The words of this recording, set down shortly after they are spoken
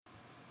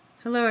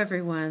Hello,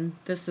 everyone.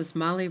 This is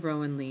Molly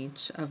Rowan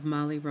Leach of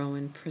Molly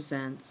Rowan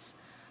Presents.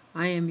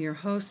 I am your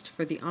host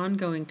for the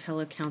ongoing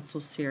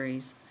Telecouncil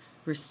series,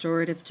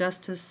 Restorative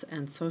Justice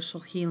and Social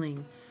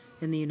Healing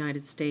in the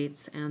United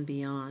States and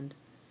Beyond.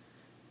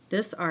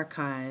 This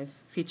archive,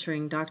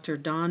 featuring Dr.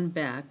 Don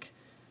Beck,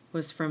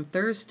 was from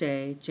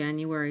Thursday,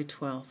 January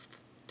 12th,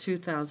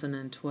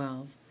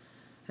 2012.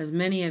 As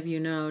many of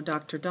you know,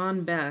 Dr.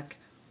 Don Beck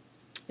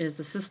is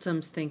a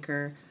systems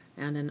thinker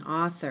and an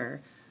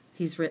author.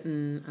 He's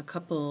written a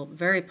couple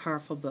very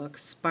powerful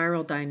books: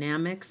 Spiral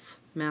Dynamics,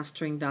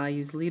 Mastering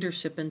Values,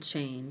 Leadership, and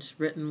Change,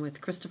 written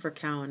with Christopher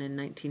Cowan in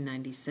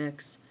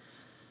 1996,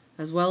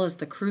 as well as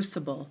The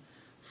Crucible,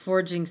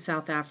 Forging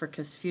South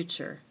Africa's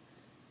Future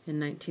in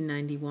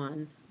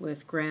 1991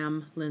 with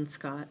Graham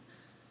Linscott.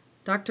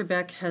 Dr.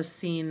 Beck has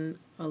seen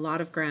a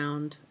lot of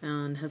ground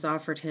and has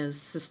offered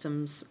his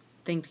systems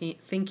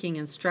thinking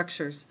and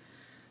structures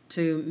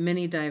to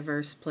many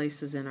diverse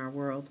places in our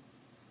world.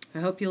 I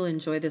hope you'll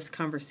enjoy this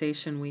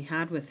conversation we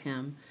had with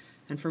him,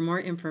 and for more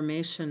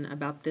information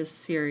about this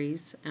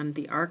series and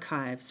the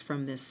archives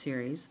from this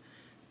series,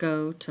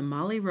 go to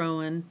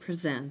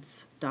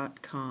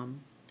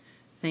mollyrowanpresents.com.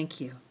 Thank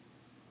you.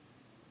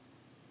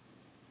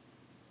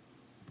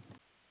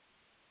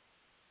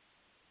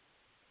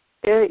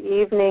 Good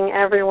evening,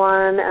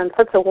 everyone, and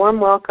such a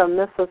warm welcome.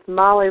 This is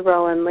Molly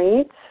Rowan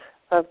Leach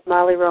of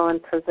Molly Rowan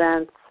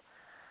Presents,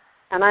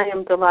 and I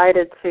am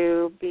delighted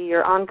to be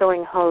your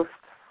ongoing host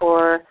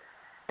for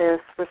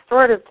this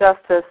Restorative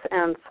Justice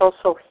and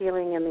Social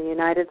Healing in the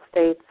United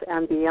States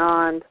and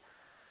Beyond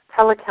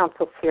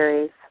Telecouncil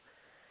series.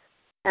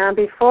 And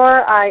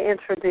before I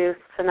introduce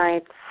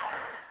tonight's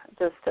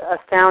just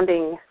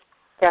astounding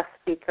guest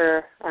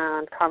speaker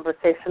and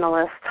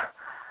conversationalist,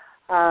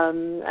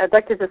 I'd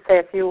like to just say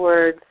a few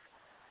words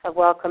of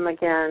welcome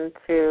again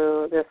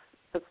to this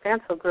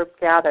substantial group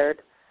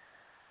gathered.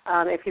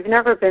 If you've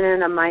never been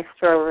in a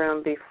Maestro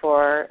room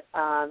before,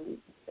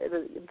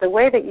 the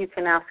way that you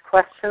can ask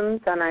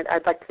questions, and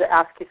I'd like to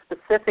ask you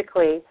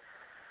specifically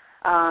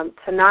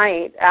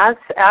tonight, as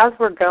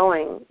we're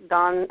going,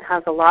 Don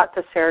has a lot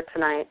to share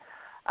tonight.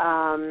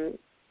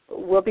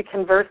 We'll be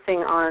conversing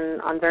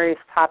on various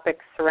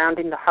topics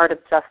surrounding the heart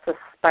of justice,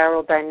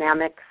 spiral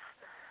dynamics,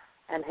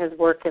 and his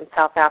work in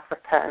South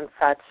Africa and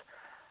such.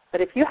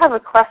 But if you have a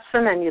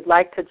question and you'd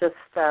like to just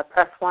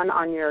press 1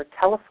 on your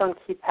telephone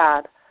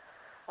keypad,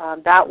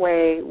 that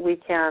way we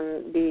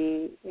can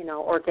be,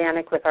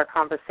 organic with our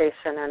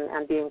conversation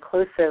and be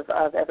inclusive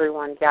of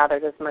everyone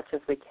gathered as much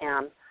as we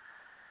can.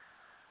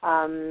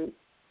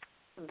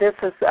 This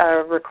is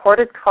a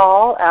recorded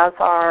call, as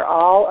are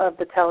all of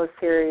the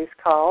teleseries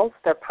calls.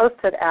 They're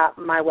posted at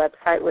my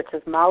website, which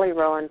is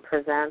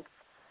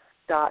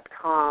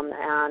mollyrowanpresents.com,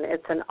 and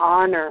it's an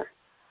honor,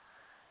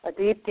 a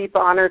deep, deep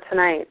honor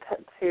tonight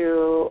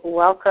to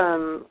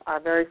welcome our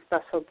very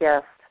special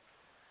guest,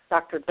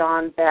 Dr.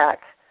 Don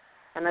Beck.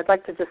 And I'd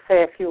like to just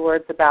say a few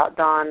words about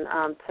Don.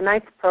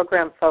 Tonight's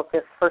program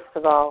focus, first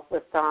of all,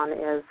 with Don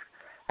is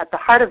at the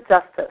heart of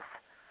justice,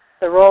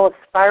 the role of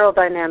spiral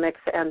dynamics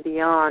and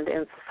beyond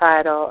in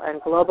societal and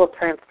global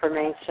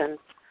transformation.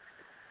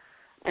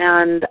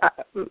 And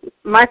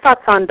my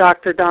thoughts on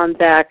Dr. Don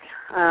Beck,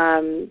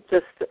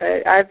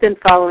 I've been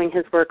following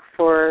his work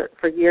for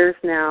years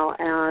now,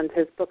 and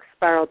his book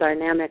Spiral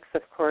Dynamics,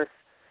 of course,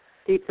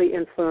 deeply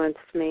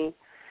influenced me.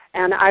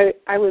 And I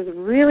was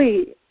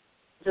really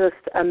just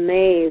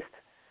amazed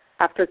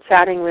after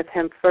chatting with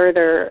him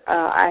further.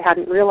 I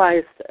hadn't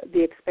realized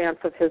the expanse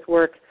of his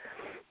work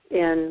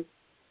in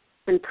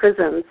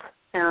prisons,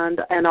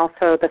 and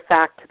also the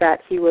fact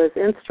that he was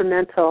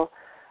instrumental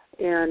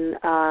in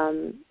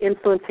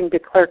influencing de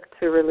Klerk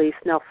to release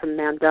Nelson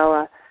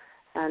Mandela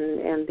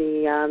and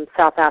the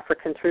South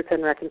African Truth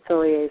and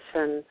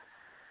Reconciliation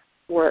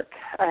work.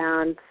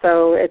 And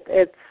so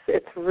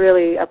it's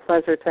really a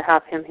pleasure to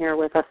have him here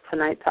with us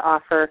tonight to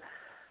offer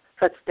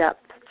such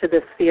depth to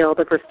this field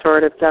of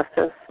restorative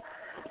justice.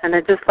 And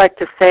I'd just like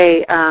to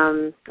say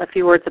a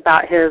few words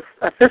about his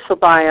official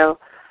bio.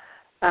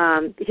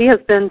 He has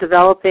been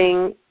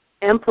developing,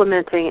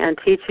 implementing, and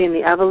teaching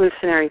the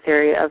evolutionary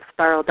theory of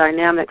spiral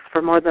dynamics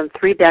for more than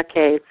 3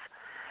 decades,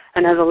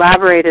 and has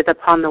elaborated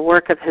upon the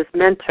work of his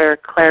mentor,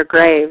 Clare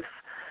Graves,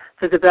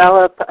 to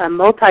develop a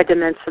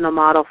multidimensional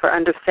model for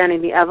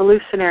understanding the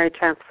evolutionary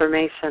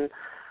transformation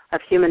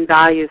of human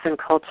values and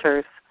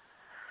cultures.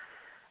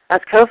 As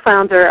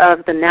co-founder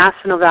of the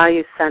National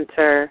Values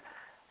Center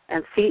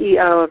and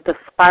CEO of the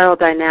Spiral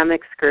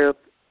Dynamics Group,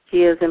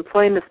 he is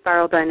employing the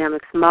Spiral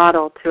Dynamics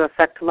model to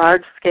effect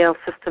large-scale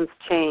systems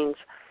change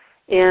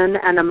in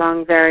and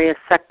among various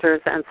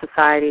sectors and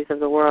societies of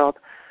the world.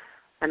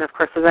 And of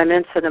course, as I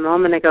mentioned a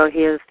moment ago,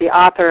 he is the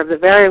author of the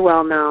very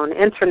well-known,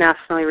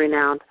 internationally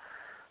renowned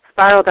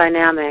Spiral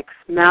Dynamics,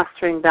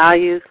 Mastering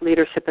Values,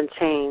 Leadership, and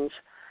Change,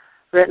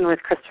 written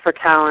with Christopher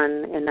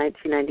Cowan in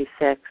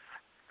 1996.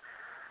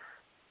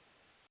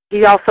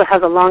 He also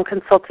has a long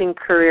consulting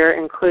career,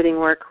 including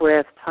work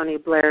with Tony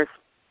Blair's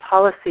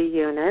Policy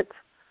Unit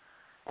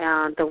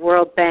and the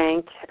World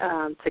Bank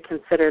to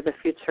consider the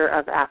future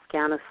of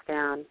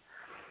Afghanistan.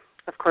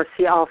 Of course,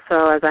 he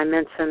also, as I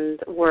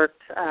mentioned,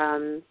 worked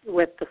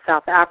with the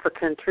South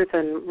African Truth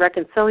and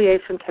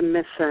Reconciliation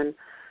Commission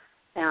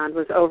and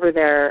was over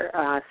there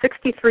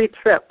 63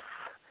 trips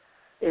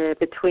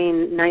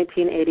between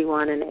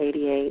 1981 and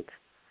 88.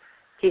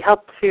 He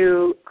helped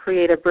to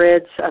create a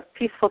bridge of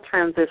peaceful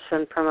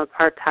transition from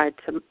apartheid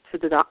to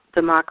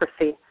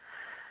democracy.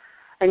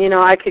 And,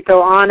 I could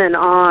go on and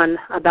on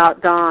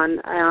about Don,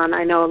 and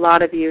I know a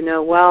lot of you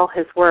know well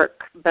his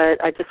work, but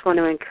I just want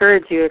to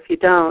encourage you, if you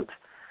don't,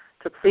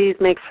 to please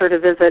make sure to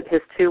visit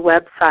his two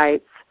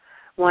websites.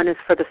 One is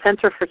for the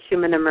Center for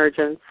Human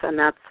Emergence, and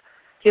that's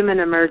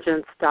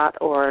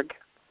humanemergence.org,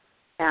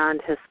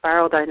 and his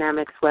Spiral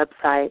Dynamics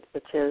website,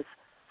 which is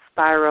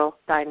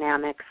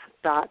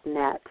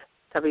spiraldynamics.net,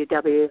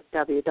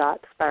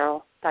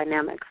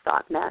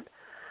 www.spiraldynamics.net.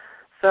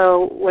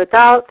 So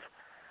without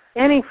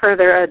any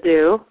further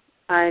ado,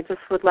 I just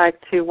would like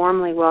to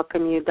warmly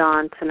welcome you,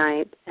 Don,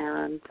 tonight,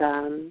 and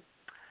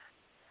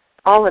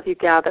all of you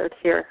gathered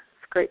here.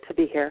 It's great to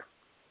be here.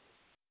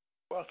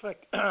 Well,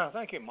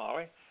 thank you,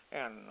 Molly.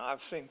 And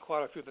I've seen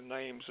quite a few of the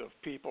names of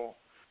people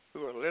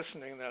who are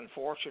listening.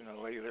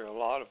 Unfortunately, there are a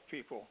lot of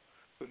people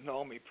who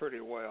know me pretty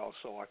well,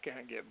 so I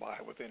can't get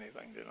by with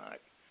anything tonight.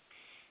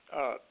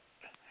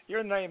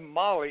 Your name,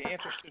 Molly,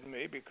 interested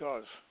me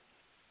because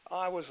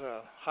I was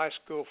a high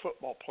school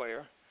football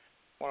player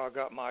when I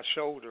got my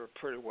shoulder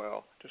pretty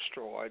well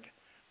destroyed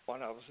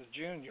when I was a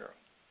junior.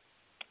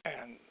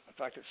 And, in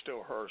fact, it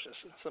still hurts, as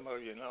some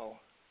of you know.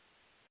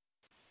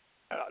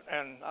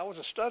 And I was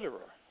a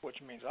stutterer,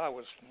 which means I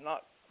was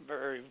not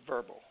very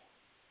verbal.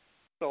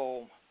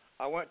 So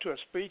I went to a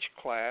speech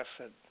class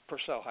at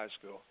Purcell High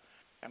School,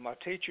 and my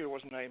teacher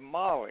was named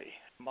Molly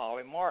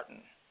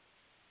Martin.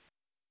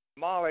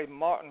 Molly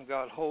Martin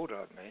got hold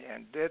of me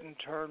and didn't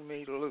turn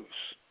me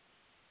loose.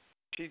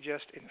 She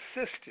just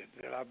insisted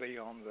that I be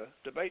on the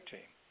debate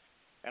team.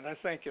 And I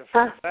think if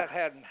that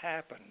hadn't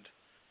happened,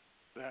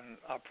 then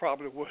I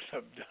probably wouldn't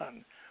have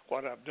done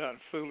what I've done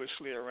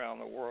foolishly around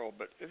the world.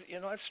 But, it's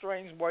a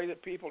strange way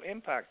that people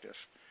impact us.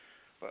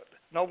 But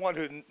no one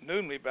who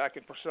knew me back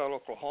in Purcell,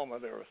 Oklahoma,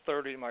 there were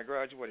 30 in my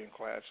graduating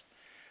class,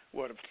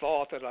 would have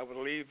thought that I would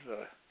leave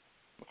the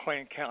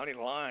McLean County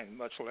line,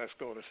 much less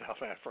go to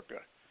South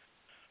Africa.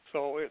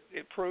 So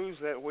it proves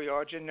that we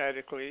are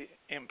genetically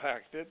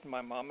impacted,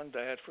 my mom and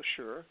dad for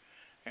sure,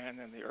 and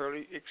then the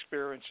early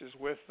experiences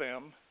with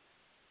them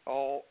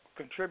all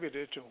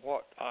contributed to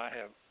what I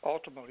have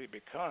ultimately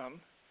become,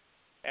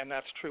 and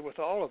that's true with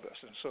all of us.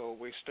 And so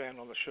we stand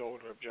on the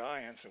shoulder of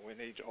giants, and we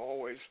need to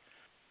always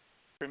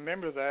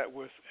remember that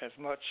with as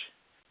much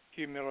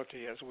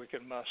humility as we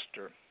can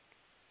muster.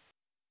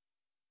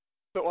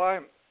 So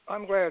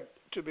I'm glad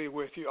to be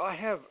with you. I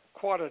have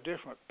quite a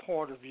different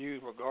point of view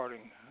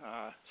regarding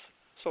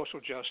social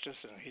justice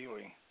and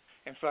healing.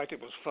 In fact,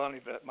 it was funny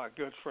that my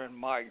good friend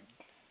Mike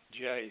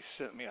J.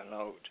 sent me a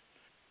note.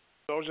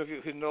 Those of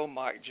you who know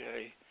Mike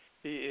J.,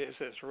 he is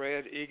as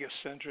red,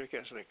 egocentric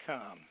as they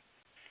come.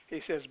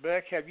 He says,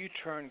 Beck, have you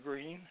turned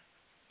green?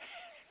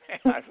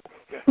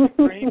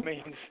 Green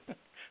means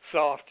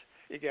soft,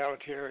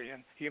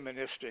 egalitarian,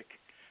 humanistic.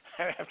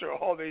 And after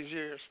all these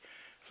years,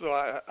 so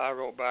I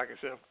wrote back and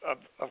said,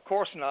 of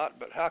course not,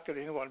 but how could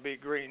anyone be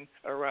green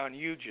around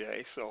you,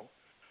 Jay? So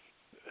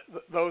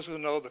those who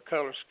know the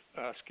color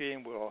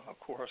scheme will, of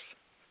course,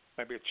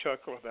 maybe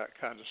chuckle at that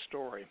kind of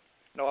story.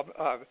 No,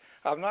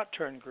 I've not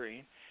turned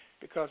green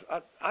because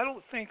I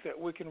don't think that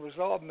we can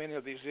resolve many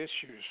of these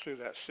issues through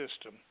that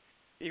system,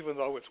 even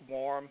though it's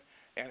warm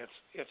and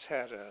it's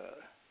had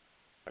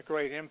a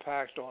great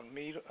impact on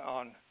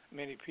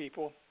many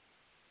people.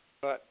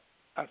 But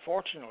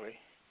unfortunately,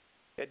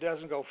 it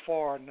doesn't go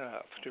far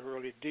enough to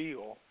really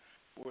deal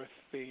with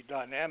the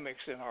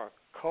dynamics in our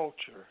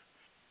culture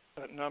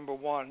that, number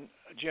one,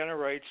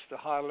 generates the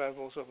high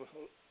levels of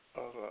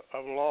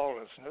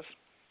lawlessness,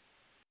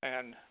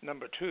 and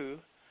number two,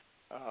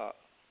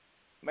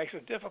 makes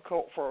it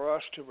difficult for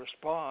us to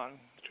respond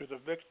to the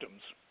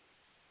victims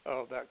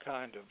of that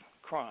kind of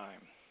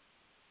crime.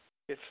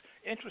 It's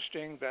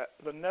interesting that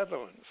the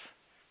Netherlands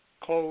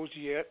closed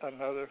yet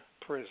another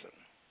prison.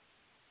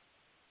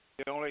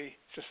 The only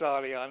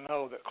society I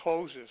know that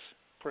closes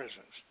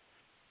prisons.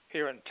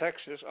 Here in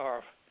Texas,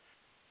 our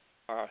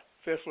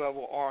fifth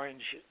level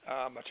orange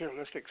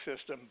materialistic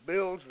system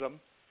builds them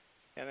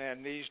and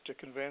then needs to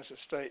convince the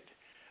state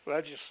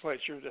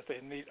legislature that they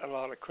need a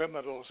lot of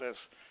criminals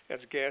as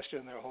guests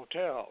in their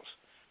hotels.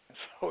 And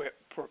so it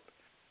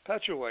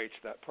perpetuates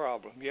that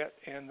problem. Yet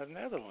in the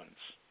Netherlands,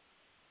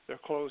 they're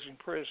closing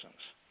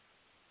prisons.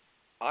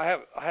 I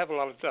have a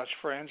lot of Dutch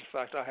friends. In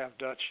fact, I have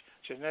Dutch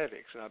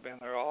genetics, and I've been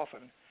there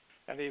often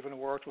and even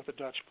worked with the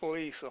Dutch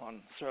police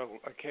on several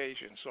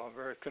occasions, so I'm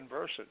very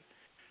conversant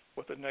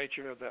with the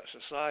nature of that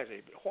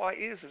society. But why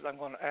is it, I'm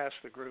going to ask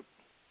the group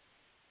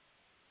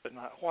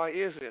tonight, why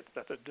is it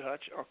that the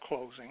Dutch are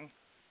closing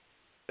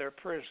their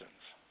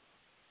prisons?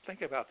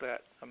 Think about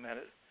that a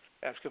minute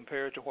as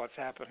compared to what's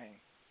happening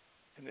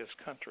in this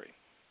country.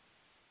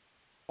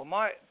 Well,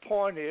 my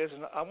point is,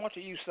 and I want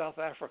to use South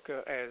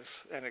Africa as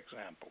an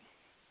example.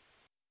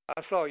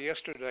 I saw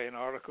yesterday an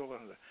article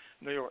in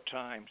the New York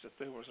Times that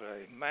there was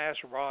a mass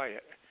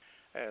riot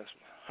as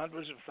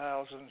hundreds of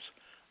thousands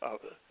of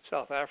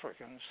South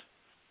Africans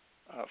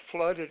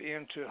flooded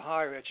into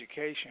higher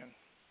education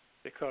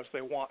because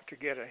they want to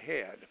get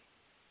ahead.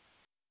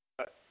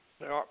 But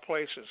there aren't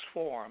places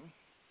for them,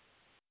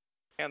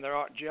 and there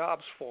aren't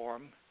jobs for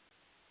them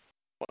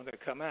when they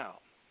come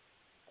out,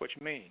 which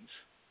means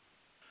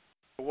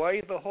the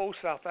way the whole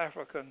South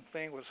African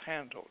thing was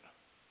handled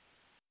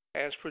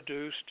has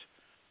produced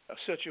a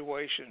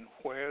situation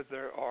where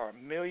there are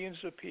millions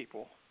of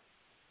people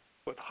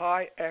with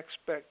high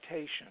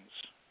expectations,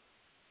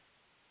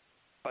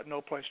 but no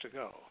place to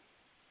go.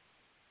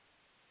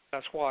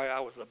 That's why I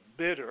was a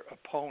bitter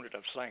opponent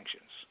of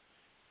sanctions,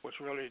 which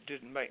really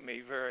didn't make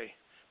me very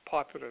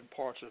popular in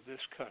parts of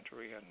this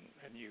country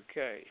and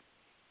UK,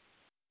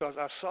 because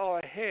I saw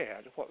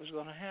ahead what was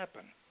going to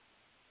happen.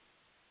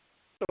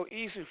 So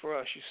easy for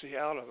us, you see,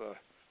 out of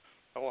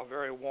a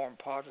very warm,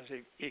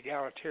 positive,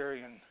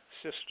 egalitarian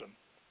system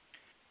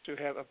to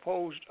have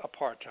opposed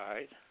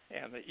apartheid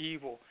and the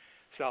evil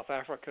South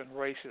African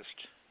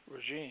racist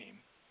regime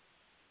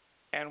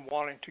and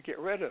wanting to get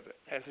rid of it,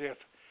 as if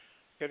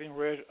getting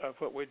rid of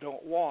what we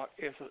don't want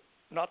is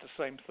not the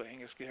same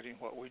thing as getting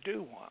what we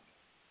do want.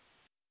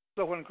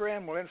 So when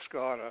Graham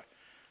Linscott,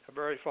 a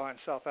very fine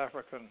South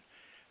African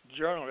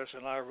journalist,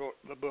 and I wrote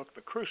the book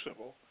The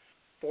Crucible,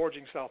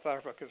 Forging South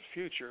Africa's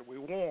Future, we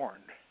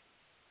warned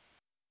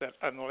that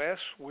unless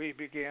we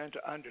began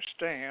to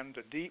understand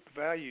the deep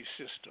value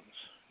systems,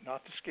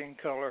 not the skin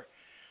color,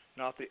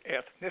 not the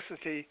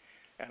ethnicity,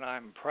 and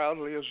I'm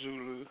proudly a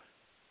Zulu,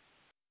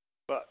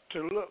 but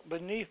to look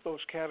beneath those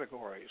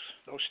categories,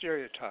 those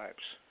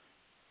stereotypes,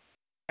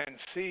 and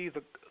see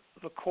the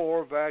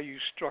core value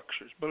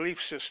structures, belief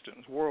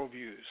systems,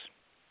 worldviews,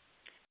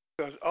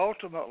 because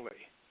ultimately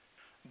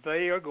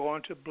they are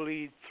going to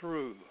bleed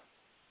through.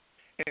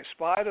 In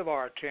spite of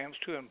our attempts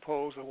to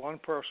impose a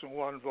one-person,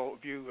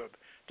 one-vote view of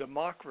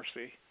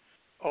democracy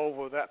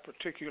over that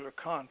particular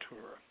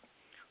contour.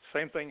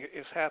 Same thing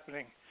is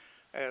happening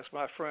as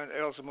my friend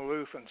Elza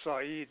Malouf and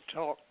Saeed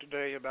talked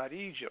today about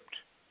Egypt.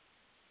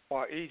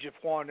 Why Egypt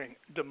wanting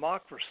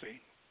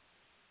democracy,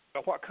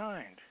 but what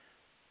kind?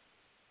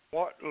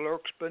 What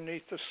lurks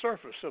beneath the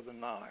surface of the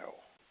Nile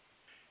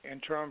in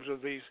terms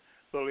of these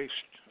belief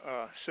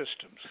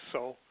systems?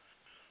 So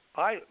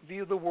I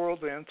view the world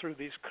then through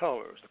these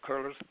colors. The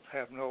colors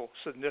have no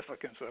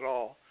significance at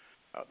all.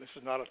 This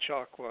is not a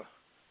Chakra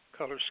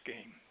color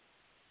scheme.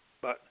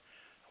 But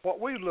what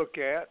we look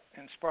at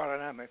in spiral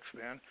dynamics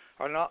then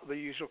are not the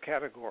usual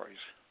categories.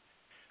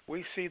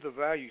 We see the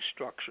value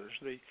structures,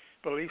 the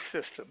belief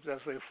systems as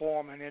they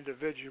form in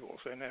individuals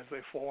and as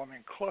they form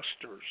in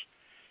clusters,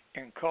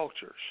 in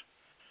cultures.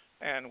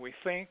 And we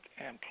think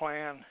and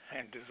plan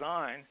and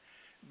design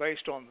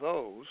based on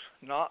those,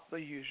 not the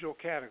usual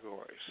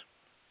categories.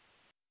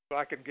 If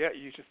I can get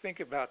you to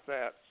think about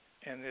that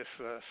in this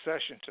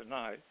session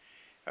tonight,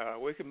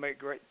 we can make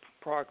great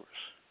progress.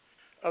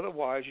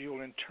 Otherwise,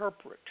 you'll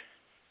interpret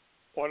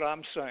what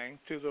I'm saying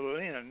through the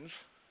lens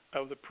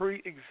of the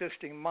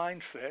pre-existing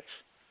mindsets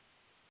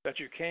that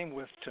you came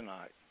with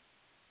tonight.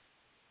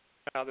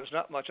 Now, there's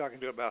not much I can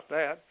do about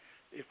that.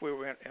 If we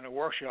were in a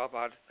workshop,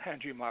 I'd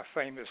hand you my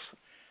famous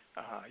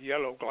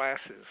yellow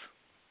glasses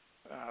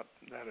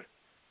that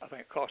I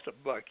think cost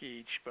 $1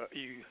 each, but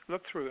you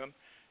look through them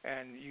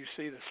and you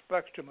see the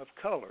spectrum of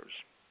colors.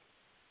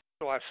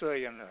 So I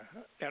say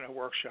in a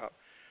workshop,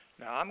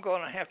 now I'm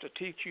going to have to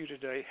teach you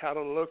today how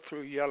to look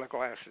through yellow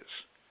glasses.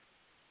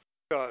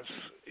 Because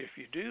if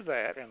you do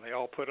that, and they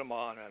all put them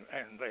on,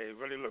 and they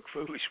really looked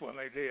foolish when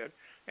they did,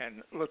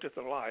 and looked at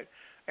the light,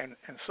 and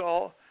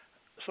saw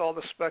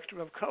the spectrum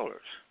of colors.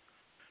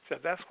 So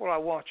that's what I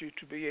want you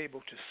to be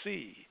able to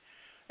see.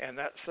 And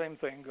that same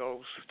thing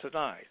goes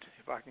tonight.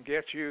 If I can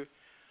get you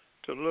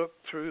to look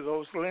through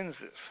those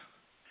lenses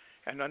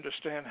and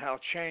understand how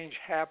change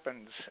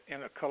happens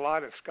in a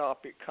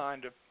kaleidoscopic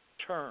kind of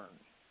turn,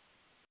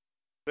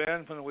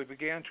 then when we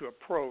begin to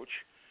approach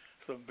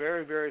some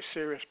very, very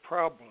serious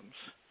problems,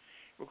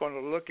 we're going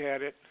to look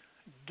at it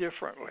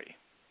differently.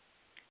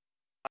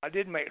 I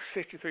did make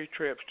 63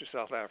 trips to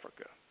South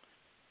Africa.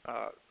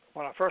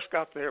 When I first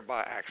got there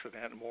by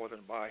accident more than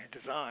by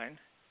design,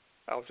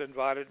 I was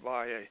invited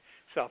by a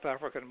South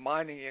African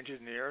mining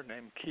engineer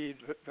named Keith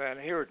Van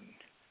Heerden.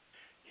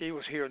 He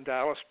was here in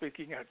Dallas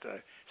speaking at the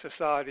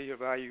Society of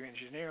Value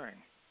Engineering,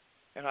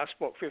 and I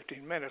spoke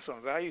 15 minutes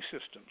on value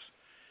systems.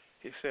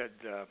 He said,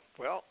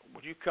 well,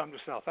 would you come to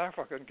South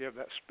Africa and give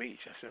that speech?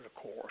 I said, of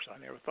course. I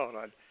never thought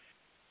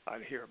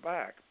I'd hear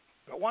back.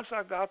 But once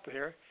I got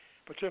there,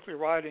 particularly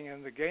writing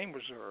in the game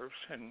reserves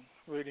and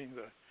reading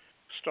the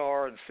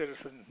Star and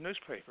Citizen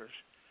newspapers,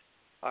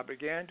 I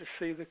began to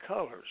see the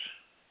colors.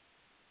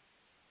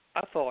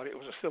 I thought it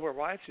was a civil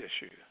rights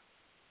issue,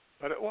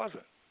 but it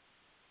wasn't.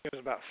 It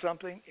was about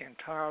something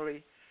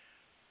entirely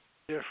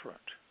different.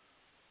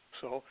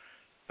 So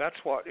that's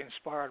what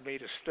inspired me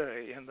to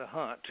stay in the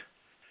hunt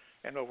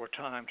and over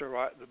time to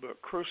write the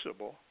book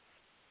Crucible,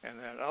 and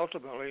then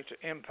ultimately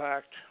to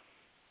impact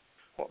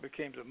what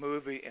became the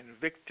movie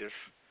Invictus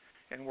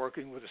in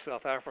working with the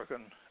South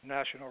African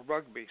national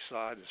rugby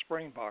side, the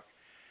Springbok,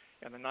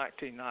 in the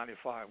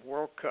 1995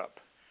 World Cup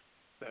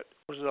that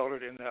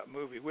resulted in that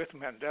movie with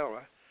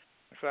Mandela.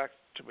 In fact,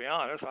 to be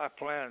honest, I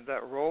planned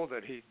that role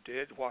that he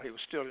did while he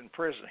was still in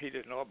prison. He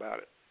didn't know about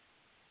it.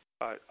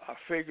 I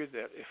figured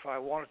that if I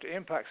wanted to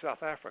impact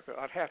South Africa,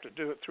 I'd have to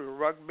do it through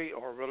rugby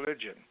or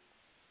religion.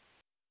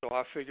 So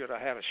I figured I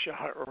had a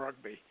shot at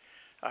rugby.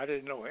 I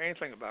didn't know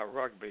anything about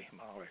rugby,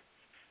 Molly,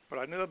 but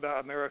I knew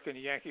about American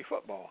Yankee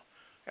football,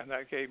 and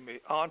that gave me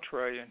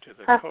entree into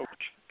the coach,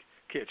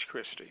 Kitch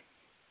Christie.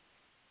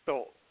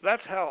 So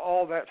that's how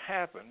all that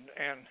happened,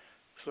 and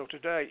so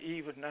today,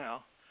 even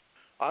now,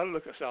 I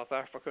look at South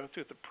Africa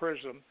through the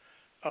prism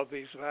of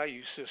these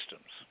value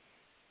systems.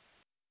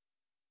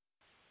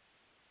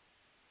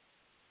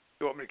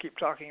 You want me to keep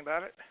talking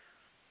about it?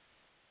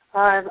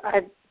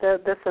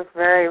 This is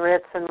very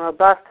rich and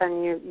robust,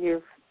 and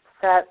you've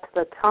set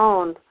the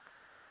tone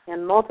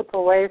in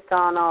multiple ways,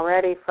 Don,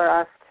 already for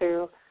us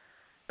to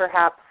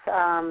perhaps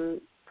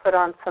put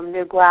on some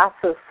new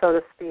glasses, so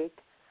to speak.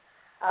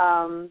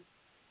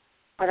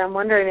 But I'm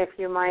wondering if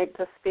you might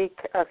just speak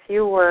a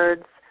few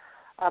words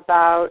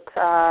about,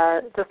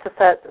 just to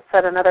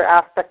set another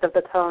aspect of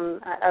the tone.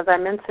 As I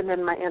mentioned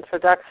in my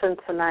introduction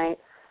tonight,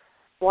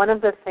 one of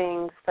the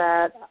things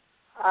that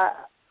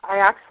I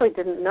actually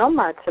didn't know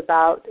much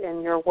about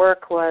in your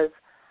work was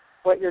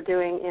what you're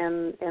doing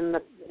in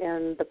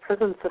the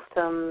prison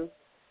system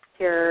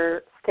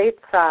here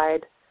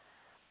stateside.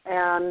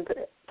 And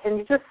can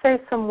you just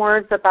say some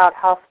words about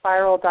how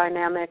spiral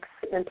dynamics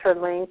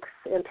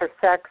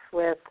intersects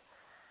with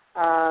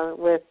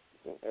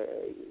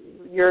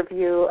your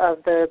view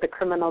of the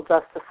criminal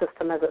justice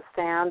system as it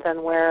stands,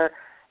 and where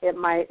it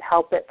might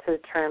help it to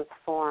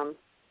transform?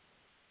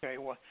 Okay,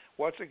 well,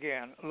 once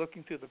again,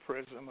 looking through the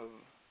prism of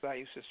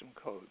value system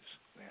codes,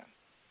 then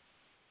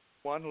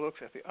one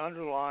looks at the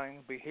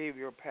underlying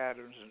behavior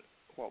patterns of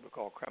what we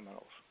call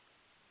criminals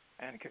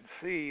and can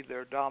see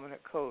their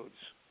dominant codes.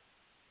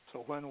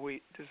 So when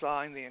we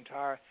designed the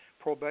entire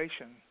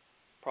probation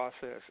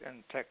process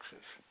in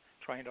Texas,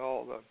 trained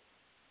all the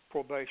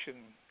probation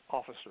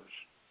officers,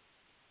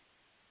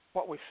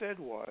 what we said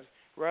was,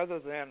 rather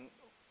than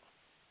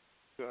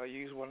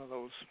use one of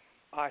those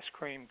ice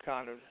cream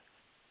kind of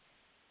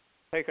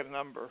take a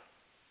number,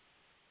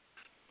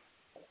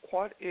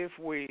 what if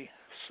we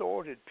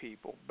sorted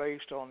people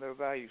based on their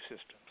value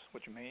systems,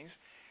 which means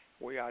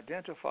we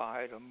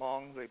identified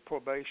among the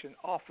probation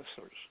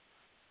officers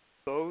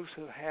those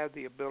who had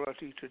the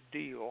ability to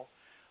deal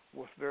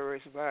with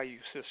various value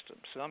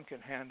systems. Some can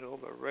handle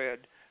the red,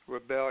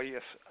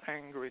 rebellious,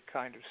 angry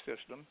kind of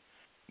system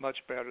much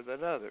better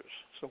than others.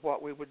 So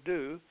what we would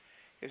do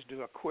is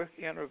do a quick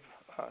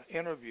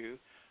interview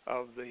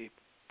of the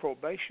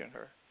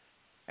probationer,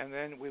 and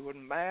then we would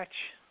match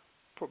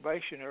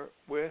probationer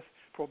with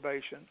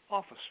probation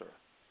officer.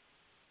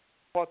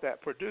 What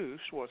that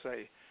produced was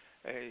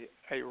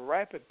a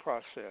rapid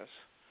process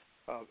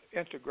of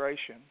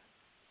integration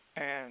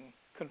and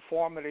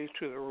conformity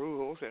to the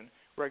rules and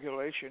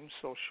regulations,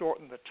 so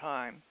shorten the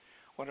time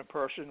when a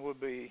person would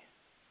be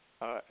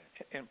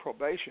in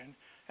probation,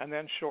 and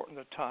then shorten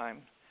the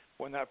time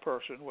when that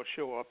person would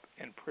show up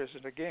in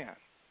prison again.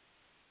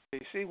 You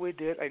see, we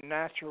did a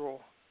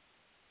natural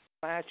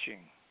matching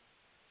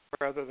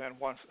rather than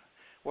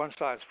one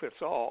size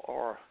fits all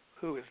or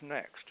who is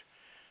next.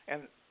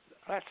 And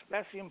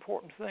that's the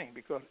important thing,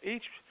 because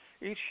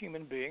each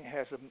human being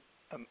has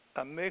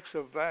a mix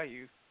of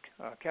value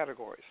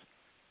categories.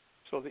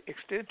 So the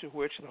extent to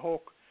which the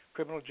whole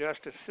criminal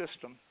justice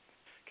system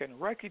can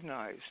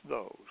recognize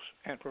those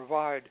and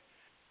provide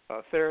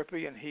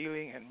therapy and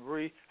healing and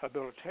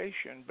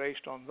rehabilitation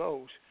based on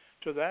those,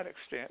 to that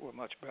extent, we're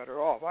much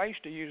better off. I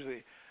used to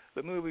use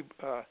the movie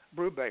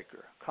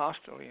Brubaker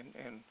constantly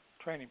in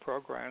training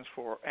programs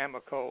for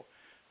Amoco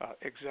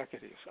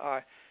executives.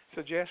 I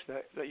suggest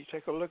that you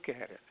take a look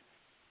at it,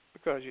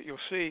 because you'll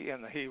see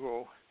in the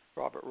hero,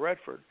 Robert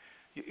Redford,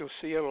 you'll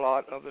see a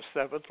lot of the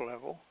 7th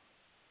level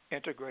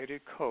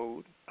integrated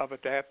code of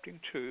adapting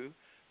to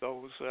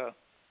those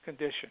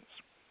conditions.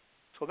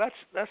 So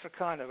that's a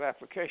kind of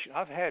application.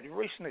 I've had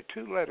recently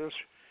 2 letters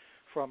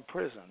from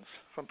prisoners.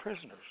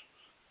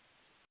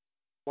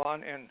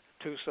 One in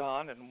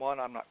Tucson and one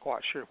I'm not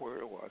quite sure where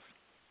it was.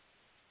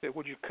 That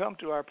would you come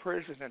to our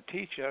prison and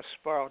teach us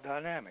spiral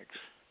dynamics?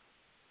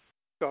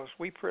 Because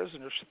we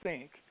prisoners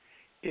think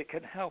it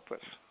can help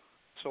us.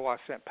 So I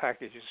sent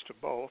packages to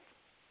both,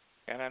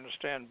 and I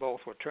understand both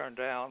were turned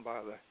down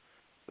by the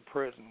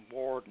prison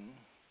warden.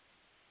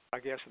 I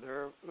guess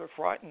they're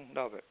frightened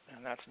of it,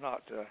 and that's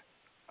not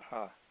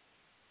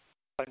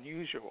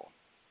unusual.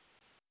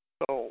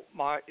 So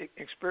my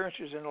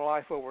experiences in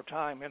life over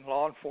time in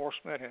law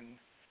enforcement and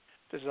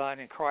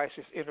designing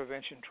crisis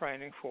intervention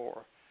training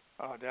for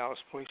Dallas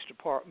Police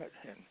Department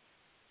and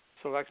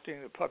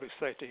selecting the public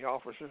safety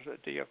officers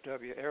at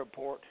DFW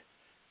Airport.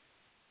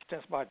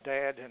 Since my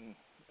dad and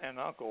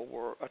uncle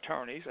were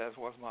attorneys, as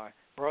was my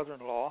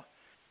brother-in-law,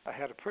 I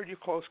had a pretty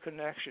close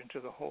connection to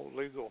the whole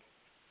legal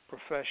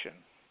profession.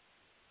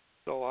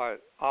 So I'm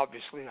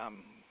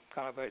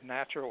kind of a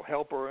natural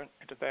helper, and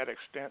to that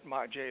extent,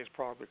 Mike J is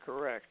probably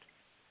correct.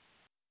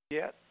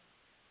 Yet,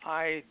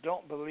 I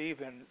don't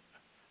believe in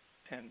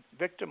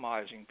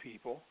victimizing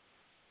people.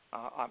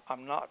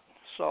 I'm not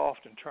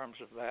soft in terms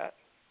of that,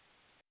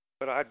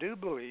 but I do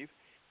believe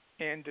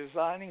in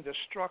designing the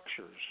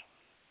structures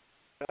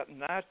that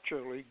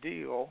naturally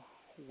deal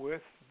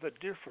with the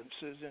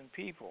differences in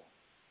people,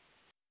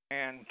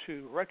 and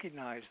to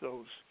recognize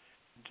those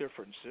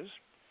differences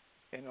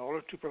in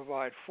order to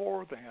provide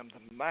for them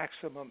the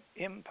maximum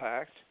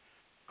impact,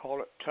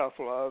 call it tough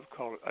love,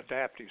 call it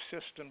adaptive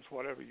systems,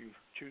 whatever you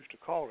choose to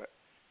call it,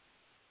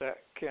 that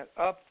can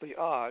up the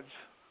odds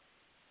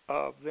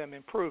of them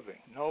improving.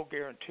 No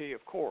guarantee,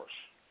 of course.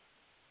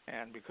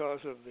 And because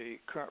of the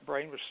current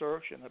brain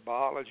research and the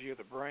biology of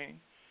the brain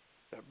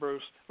that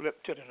Bruce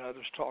Lipton and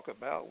others talk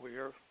about, we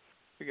are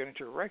beginning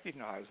to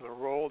recognize the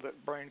role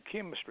that brain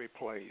chemistry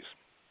plays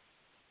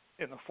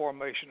in the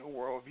formation of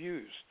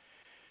worldviews.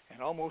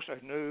 And almost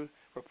a new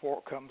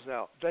report comes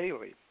out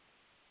daily.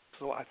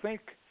 So I think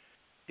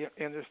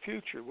in the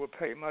future we'll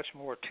pay much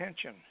more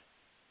attention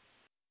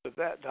to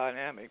that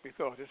dynamic,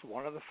 because it's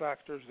one of the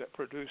factors that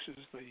produces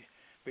the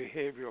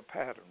behavioral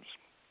patterns.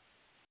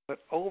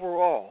 But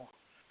overall,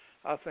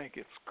 I think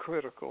it's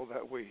critical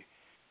that we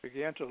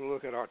begin to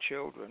look at our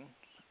children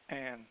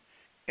and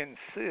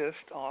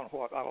insist on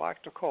what I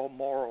like to call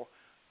moral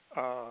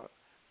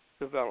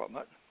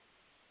development,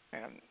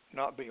 and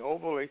not be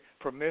overly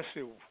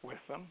permissive with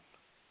them.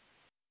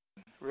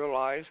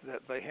 Realize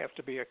that they have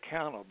to be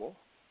accountable.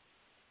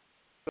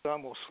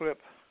 Some will slip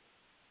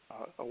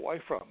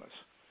away from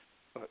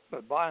us.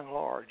 But by and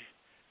large,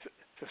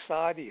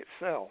 society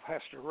itself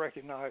has to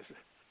recognize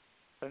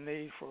the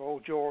need for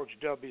old George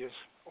W.'s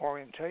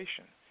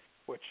orientation,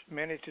 which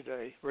many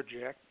today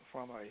reject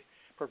from a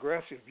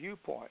progressive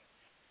viewpoint.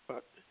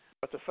 But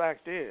the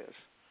fact is,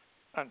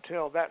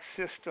 until that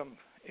system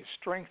is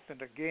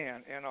strengthened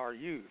again in our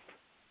youth,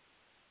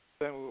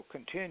 then we will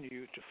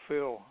continue to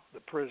fill the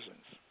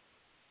prisons.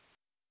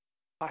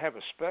 I have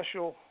a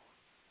special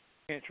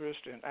interest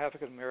in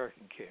African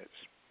American kids.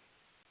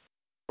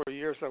 For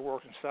years I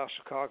worked in South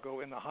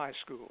Chicago in the high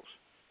schools,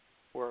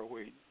 where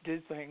we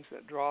did things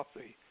that dropped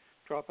the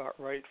dropout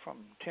rate from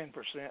 10%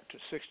 to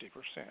 60%.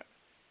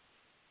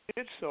 We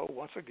did so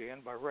once again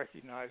by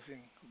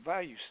recognizing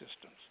value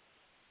systems.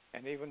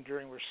 And even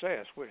during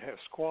recess, we'd have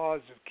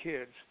squads of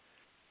kids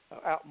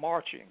out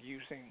marching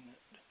using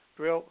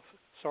drill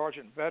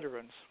sergeant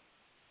veterans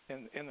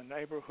in the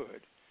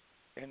neighborhood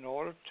in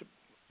order to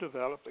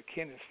develop a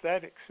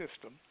kinesthetic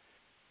system,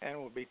 and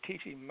we'll be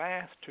teaching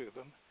math to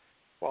them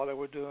while they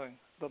were doing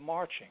the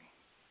marching.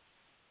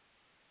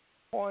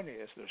 The point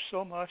is, there's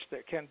so much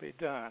that can be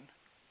done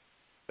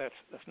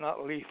that's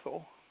not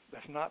lethal,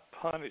 that's not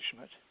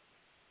punishment,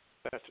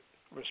 that's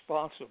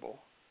responsible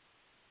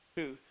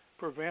to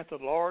prevent the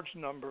large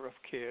number of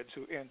kids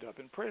who end up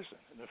in prison.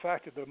 And the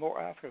fact that there are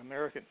more African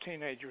American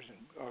teenagers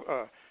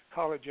in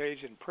college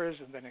age in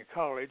prison than in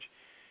college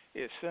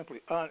is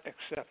simply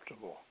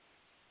unacceptable.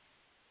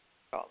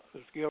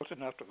 There's guilt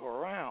enough to go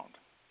around.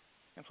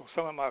 And so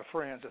some of my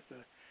friends at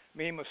the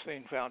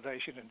Mimosine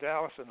Foundation in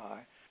Dallas and I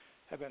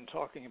have been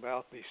talking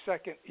about the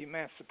Second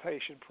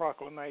Emancipation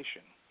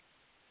Proclamation,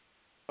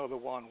 the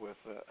one with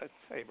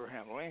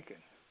Abraham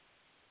Lincoln.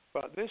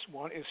 But this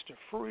one is to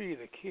free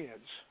the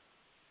kids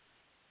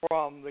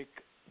from the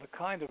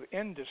kind of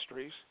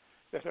industries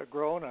that have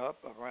grown up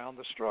around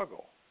the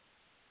struggle.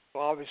 So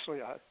obviously,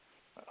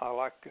 I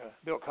like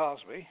Bill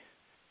Cosby,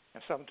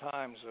 and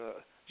sometimes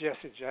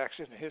Jesse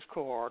Jackson and his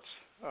cohorts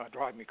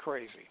drive me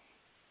crazy.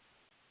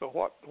 So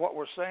what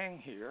we're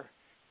saying here,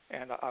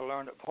 and I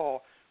learned at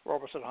Paul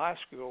Robeson High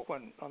School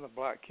when one of the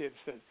black kids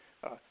said,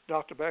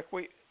 Dr. Beck,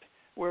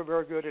 we're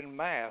very good in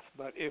math,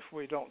 but if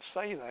we don't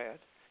say that,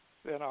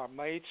 then our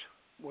mates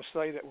will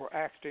say that we're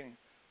acting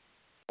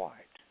white.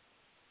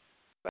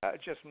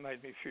 That just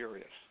made me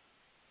furious.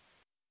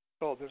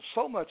 So there's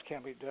so much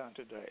can be done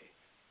today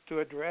to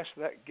address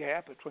that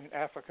gap between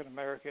African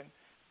American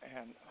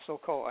and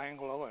so-called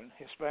Anglo and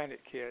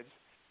Hispanic kids,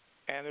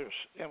 and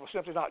we're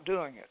simply not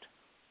doing it.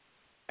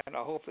 And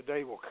I hope the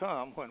day will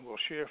come when we'll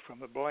shift from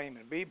the blame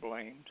and be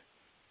blamed,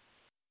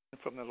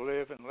 and from the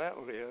live and let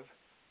live,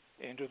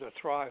 into the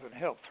thrive and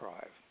help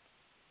thrive.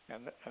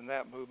 And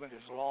that movement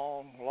is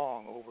long,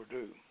 long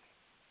overdue.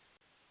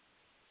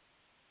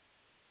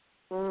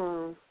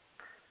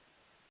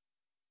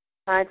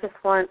 I just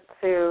want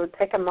to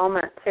take a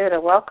moment, too, to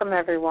welcome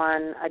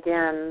everyone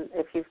again.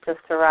 If you've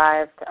just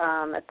arrived,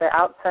 at the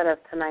outset of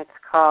tonight's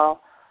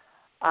call,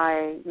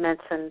 I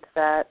mentioned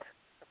that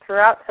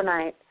throughout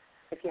tonight,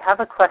 if you have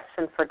a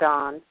question for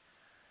Dawn,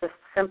 just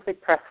simply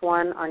press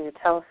 1 on your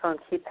telephone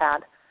keypad,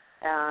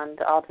 and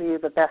I'll do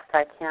the best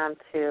I can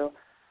to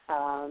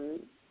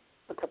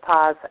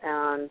pause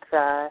and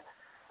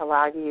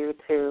allow you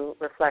to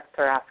reflect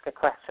or ask a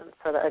question.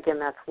 So that, again,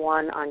 that's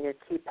 1 on your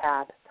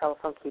keypad,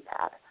 telephone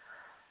keypad.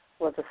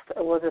 We'll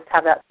just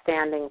have that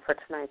standing for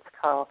tonight's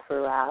call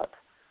throughout.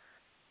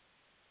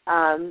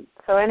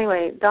 So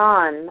anyway,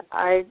 Dawn,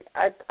 I'd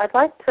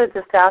like to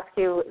just ask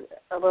you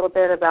a little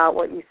bit about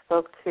what you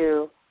spoke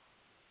to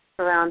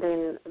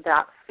surrounding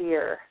that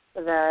fear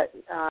that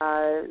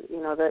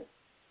that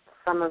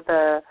some of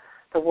the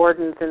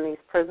wardens in these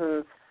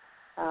prisons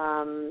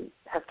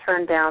have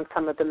turned down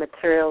some of the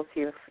materials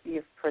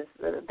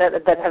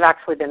that have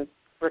actually been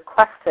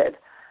requested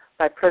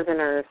by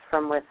prisoners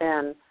from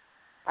within.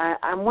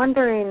 I'm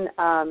wondering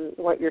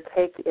what your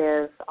take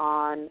is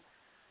on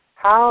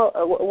how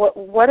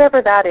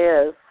whatever that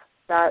is,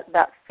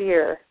 that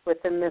fear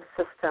within this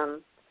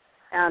system,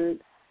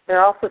 and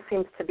there also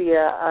seems to be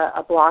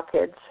a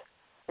blockage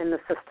in the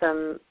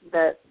system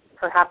that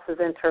perhaps is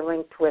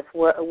interlinked with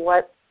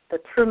what the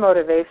true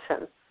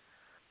motivation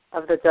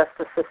of the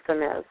justice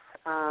system is.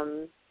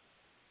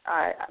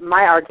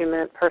 My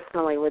argument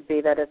personally would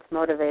be that it's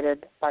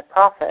motivated by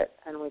profit,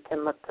 and we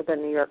can look to the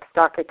New York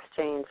Stock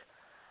Exchange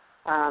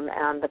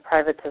and the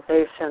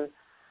privatization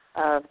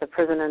of the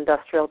prison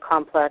industrial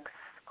complex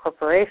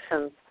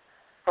corporations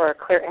for a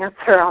clear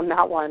answer on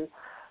that one.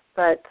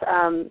 But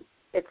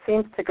it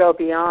seems to go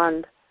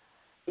beyond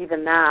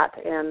even that,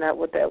 and that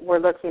we're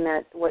looking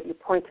at what you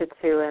pointed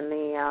to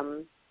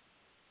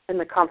in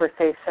the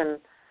conversation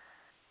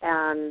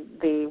and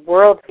the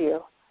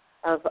worldview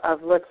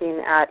of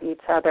looking at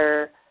each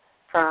other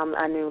from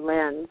a new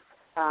lens,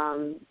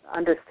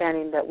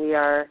 understanding that we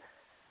are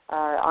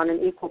on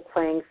an equal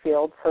playing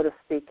field, so to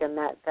speak, and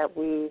that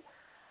we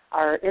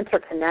are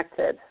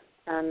interconnected.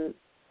 And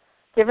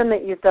given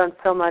that you've done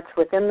so much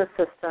within the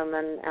system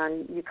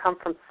and you come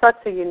from such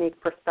a unique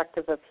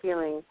perspective of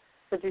healing,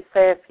 could you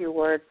say a few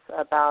words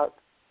about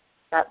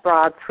that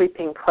broad,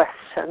 sweeping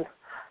question?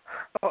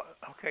 Oh,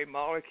 okay,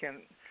 Molly,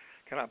 can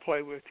I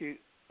play with you?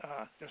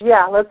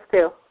 Yeah, let's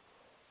do.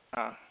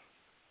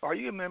 Are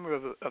you a member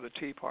of the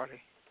Tea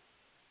Party?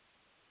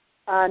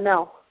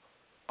 No.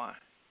 Why?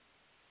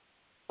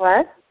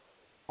 What?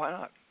 Why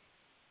not?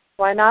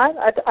 Why not?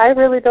 I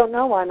really don't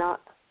know why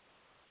not.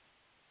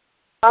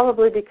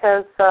 Probably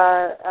because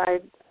I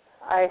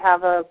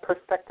have a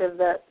perspective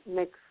that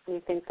makes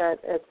me think that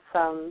it's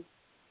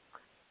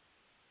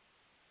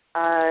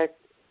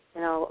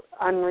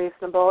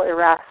unreasonable,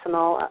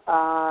 irrational,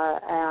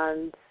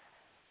 and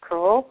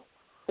cruel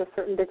to a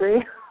certain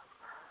degree.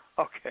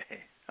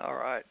 Okay, all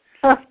right.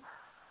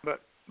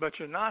 But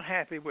you're not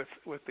happy with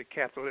the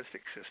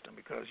capitalistic system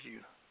because you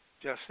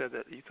just said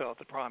that you thought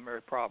the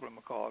primary problem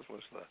or cause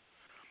was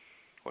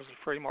the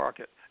free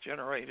market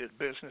generated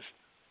business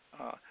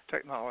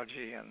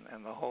technology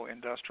and the whole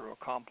industrial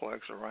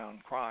complex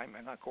around crime,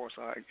 and of course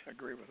I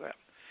agree with that.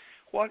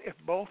 What if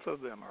both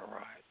of them are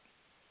right?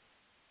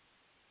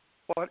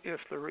 What if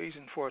the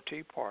reason for a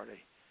Tea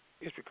Party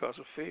is because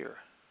of fear?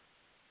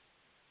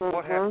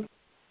 Mm-hmm.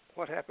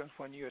 What happens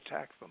when you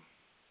attack them?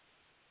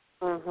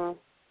 Mm-hmm.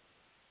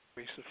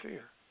 Increase the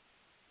fear.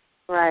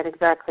 Right,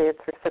 exactly. It's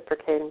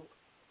reciprocating.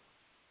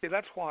 See,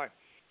 that's why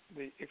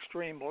the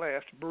extreme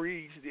left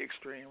breeds the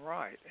extreme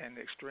right, and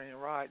the extreme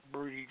right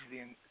breeds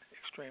the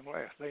extreme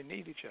left. They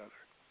need each other.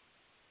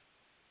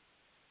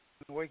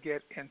 When we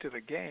get into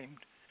the game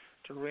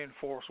to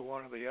reinforce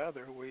one or the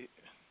other, we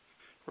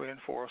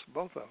reinforce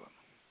both of them.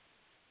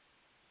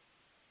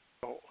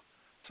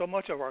 So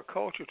much of our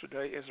culture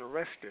today is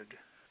arrested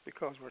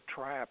because we're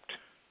trapped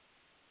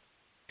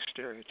in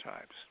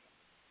stereotypes.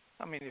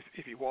 I mean,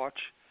 if you watch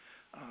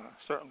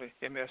certainly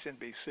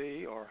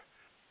MSNBC or,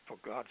 for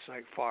God's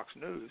sake, Fox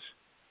News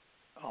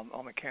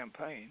on the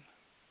campaign,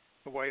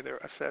 the way they're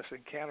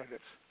assessing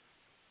candidates,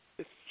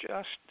 it's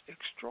just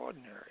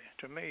extraordinary.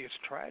 To me, it's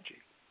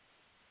tragic.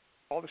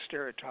 All the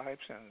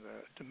stereotypes and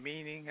the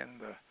demeaning and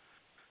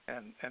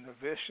the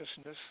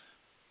viciousness,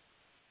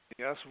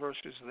 the us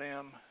versus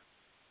them,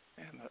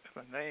 and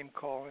the name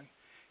calling.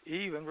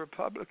 Even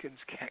Republicans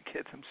can't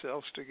get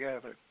themselves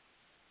together,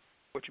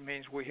 which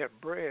means we have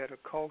bred a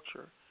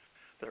culture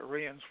that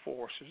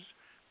reinforces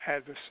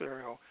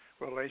adversarial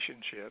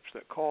relationships,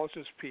 that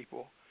causes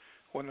people,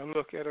 when they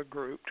look at a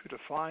group, to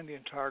define the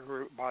entire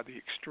group by the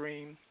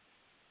extreme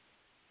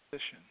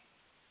position,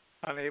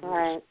 unable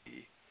to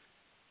see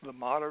the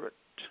moderate,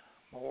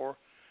 more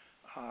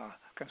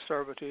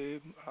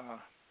conservative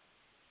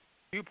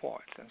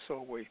viewpoints. And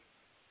so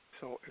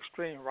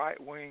extreme right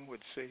wing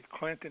would see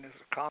Clinton as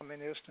a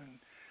communist, and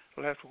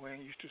left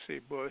wing used to see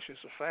Bush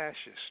as a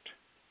fascist.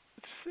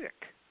 It's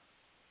sick.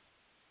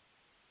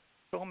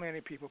 So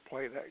many people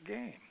play that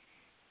game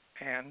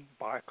and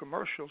buy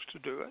commercials to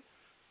do it.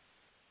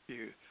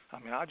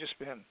 I've just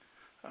been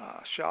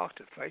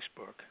shocked at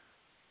Facebook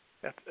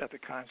at the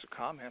kinds of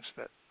comments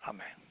that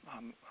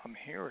I'm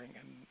hearing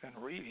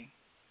and reading.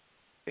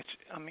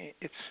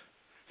 It's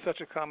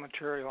such a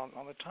commentary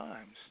on the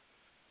times.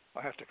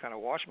 I have to kind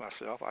of watch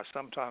myself. I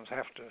sometimes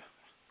have to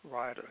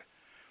write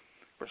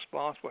a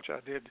response, which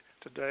I did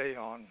today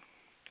on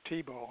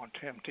Tim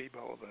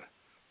Tebow, the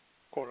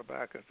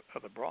quarterback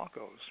of the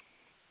Broncos,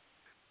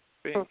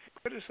 being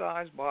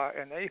criticized by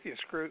an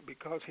atheist group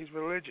because he's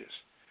religious,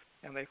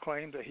 and they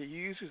claim that he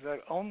uses that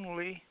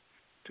only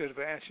to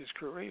advance his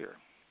career.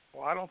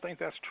 Well, I don't think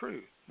that's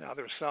true. Now,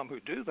 there's some who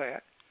do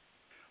that,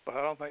 but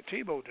I don't think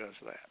Tebow does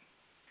that.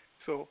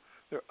 So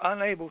they're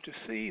unable to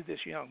see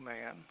this young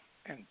man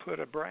and put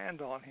a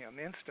brand on him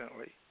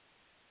instantly,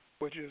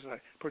 which is a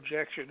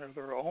projection of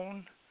their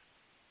own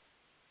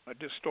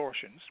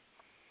distortions.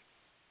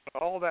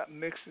 All that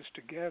mixes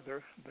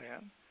together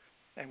then,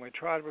 and we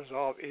try to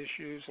resolve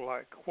issues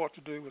like what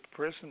to do with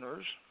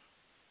prisoners.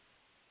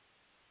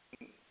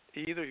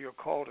 Either you're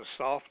called a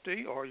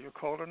softie or you're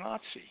called a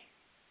Nazi,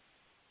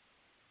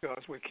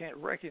 because we can't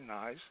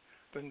recognize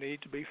the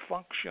need to be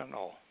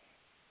functional.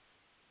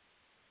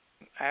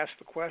 Ask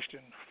the question,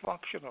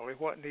 functionally,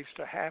 what needs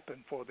to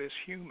happen for this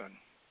human?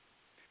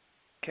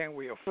 Can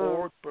we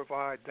afford to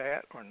provide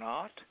that or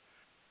not?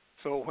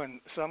 So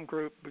when some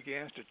group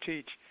begins to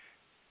teach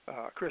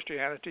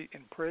Christianity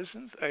in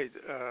prisons,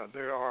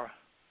 there are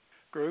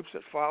groups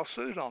that file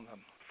suit on them.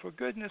 For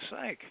goodness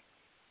sake,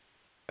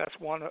 that's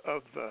one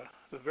of the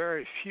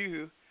very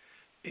few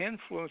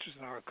influences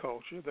in our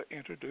culture that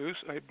introduce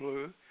a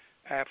blue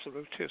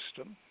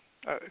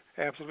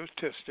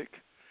absolutistic,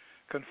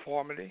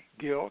 conformity,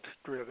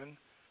 guilt-driven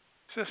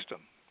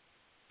system.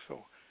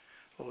 So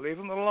leave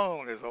them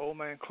alone, as old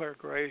man Claire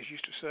Graves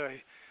used to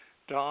say.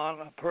 Don,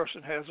 a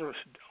person has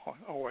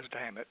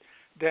damn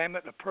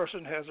it, a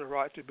person has a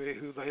right to be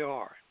who they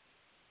are.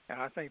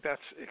 And I think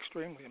that's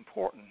extremely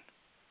important.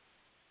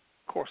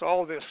 Of course,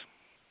 all this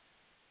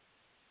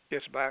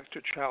gets back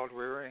to child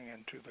rearing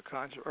and to the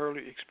kinds of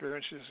early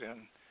experiences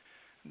in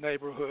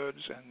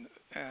neighborhoods.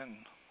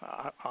 And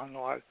I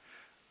know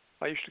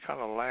I used to kind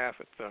of laugh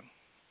at the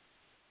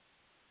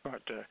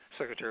current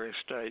Secretary of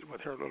State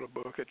with her little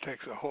book, It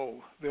Takes a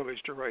Whole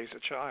Village to Raise a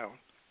Child.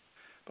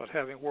 But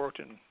having worked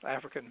in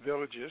African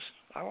villages,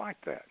 I like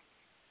that.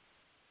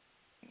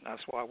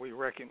 That's why we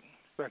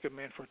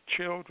recommend for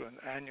children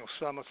annual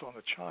summits on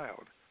the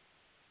child.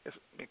 It's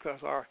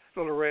because our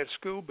little red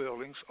school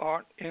buildings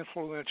aren't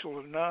influential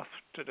enough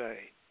today.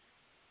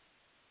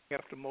 We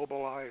have to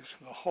mobilize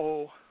the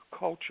whole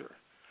culture,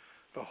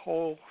 the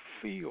whole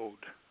field.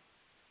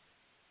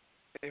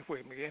 If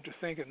we begin to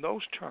think in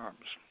those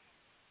terms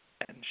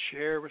and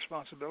share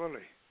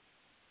responsibility,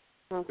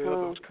 build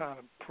those kind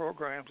of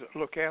programs that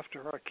look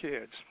after our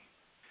kids.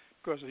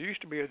 Because there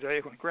used to be a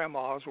day when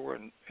grandmas were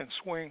in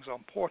swings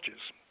on porches.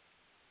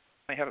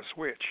 They had a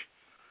switch.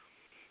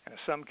 And if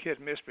some kid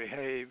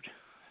misbehaved,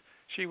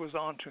 she was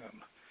on to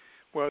him,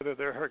 whether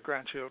they're her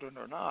grandchildren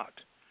or not.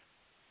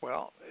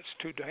 Well, it's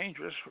too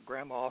dangerous for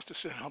grandmas to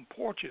sit on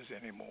porches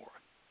anymore.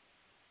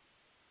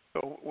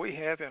 So we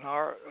have in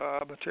our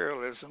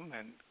materialism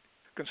and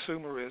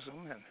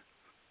consumerism and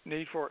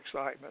need for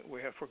excitement,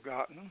 we have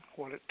forgotten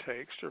what it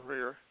takes to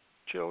rear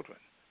children.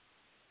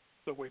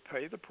 So we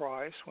pay the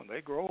price when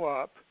they grow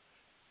up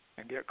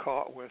and get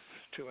caught with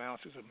 2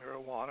 ounces of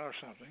marijuana or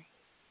something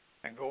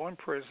and go in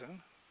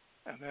prison,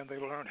 and then they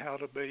learn how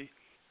to be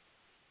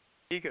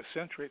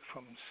egocentric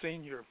from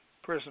senior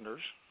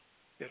prisoners.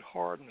 It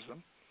hardens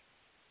them.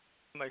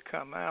 When they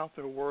come out,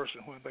 they're worse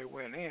than when they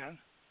went in.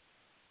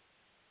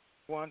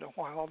 Wonder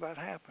why all that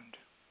happened.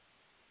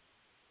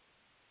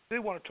 I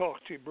do want to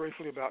talk to you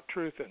briefly about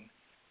Truth and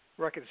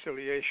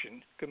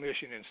Reconciliation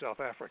Commission in South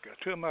Africa.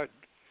 Two of my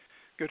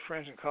good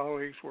friends and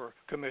colleagues were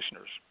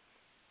commissioners,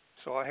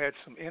 so I had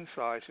some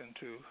insights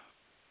into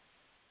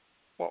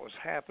what was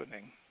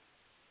happening.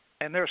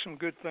 And there were some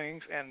good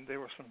things, and there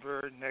were some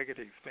very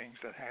negative things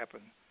that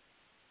happened.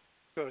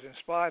 Because in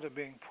spite of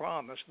being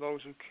promised,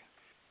 those who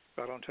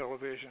got on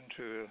television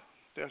to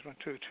Desmond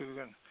Tutu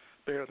and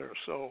bare their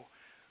soul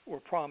were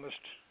promised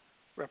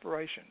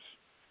reparations,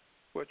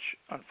 which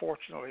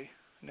unfortunately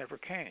never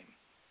came.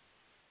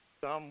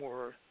 Some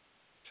were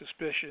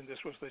suspicion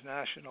this was the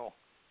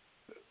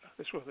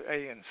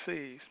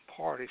ANC's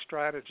party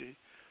strategy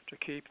to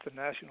keep the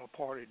National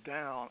Party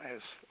down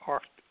as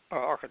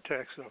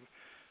architects of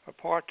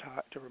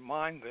apartheid, to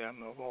remind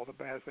them of all the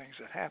bad things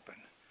that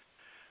happened.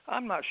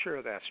 I'm not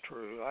sure that's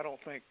true. I don't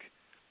think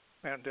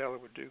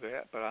Mandela would do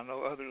that, but I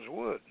know others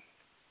would.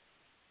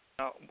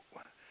 Now,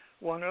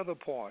 one other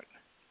point.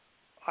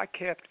 I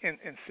kept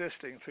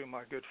insisting through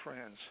my good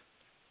friends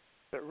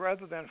that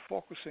rather than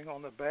focusing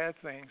on the bad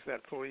things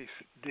that police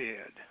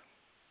did,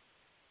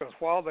 because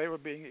while they were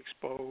being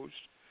exposed,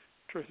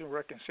 Truth and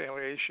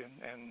Reconciliation,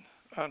 and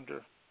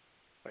under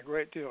a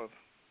great deal of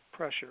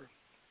pressure,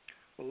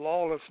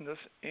 lawlessness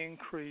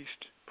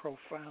increased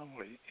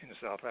profoundly in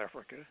South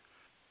Africa,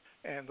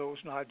 and those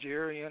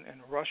Nigerian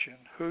and Russian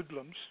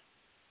hoodlums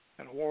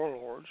and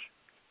warlords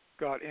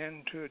got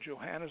into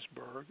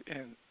Johannesburg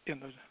in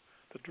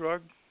the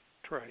drug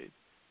trade.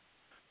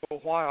 So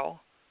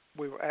while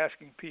we were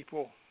asking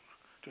people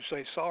to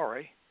say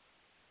sorry,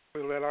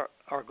 we let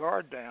our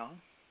guard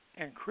down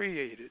and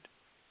created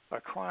a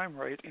crime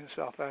rate in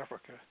South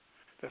Africa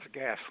that's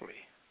ghastly.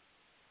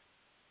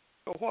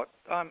 So what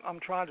I'm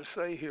trying to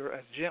say here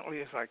as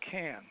gently as I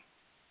can,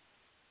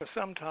 that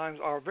sometimes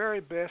our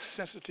very best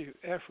sensitive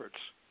efforts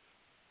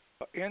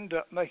end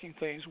up making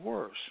things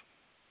worse.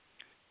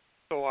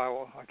 So I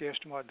will, I guess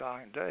to my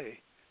dying day,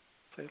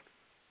 say,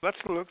 let's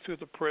look through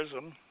the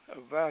prism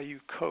of value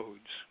codes.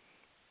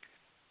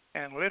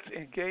 And let's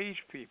engage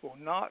people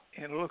not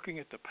in looking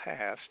at the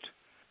past,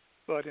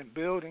 but in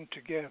building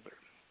together.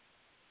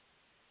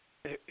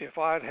 If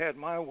I'd had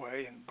my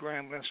way, and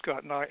Graham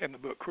Linscott Knight in the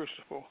book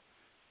Crucible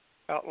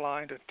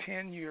outlined a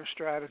 10-year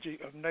strategy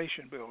of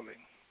nation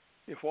building.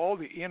 If all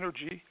the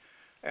energy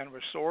and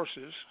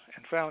resources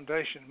and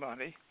foundation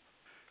money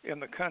in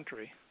the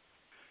country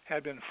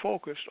had been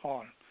focused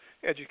on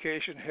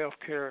education,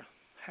 healthcare,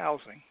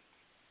 housing,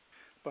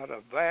 but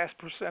a vast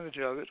percentage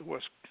of it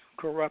was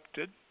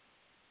corrupted.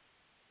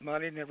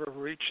 Money never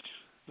reached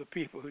the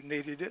people who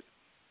needed it.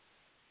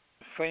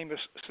 Famous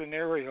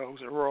scenarios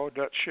that Royal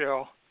Dutch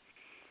Shell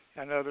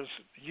and others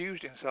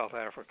used in South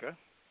Africa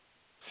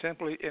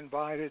simply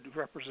invited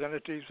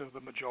representatives of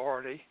the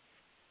majority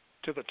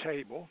to the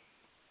table,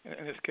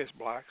 in this case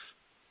blacks.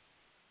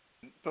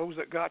 Those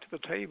that got to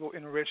the table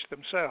enriched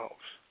themselves.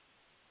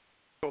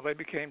 So they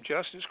became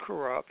just as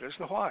corrupt as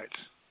the whites.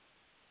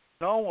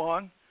 No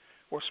one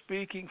was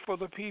speaking for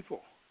the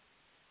people.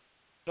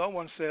 No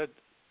one said,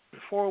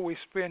 before we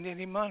spend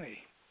any money,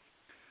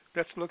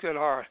 let's look at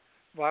our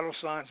vital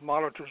signs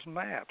monitors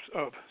maps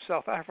of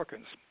South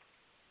Africans.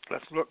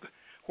 Let's look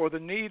where the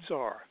needs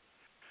are.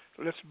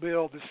 Let's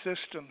build the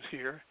systems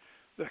here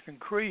that can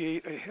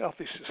create a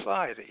healthy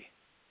society.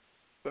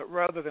 But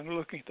rather than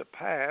looking at the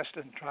past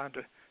and trying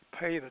to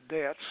pay the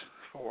debts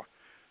for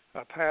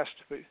past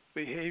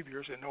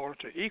behaviors in order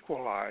to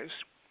equalize,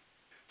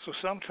 so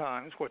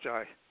sometimes, which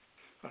I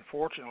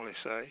unfortunately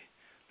say,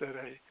 that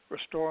a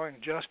restoring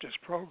justice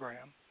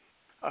program,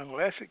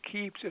 unless it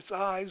keeps its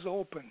eyes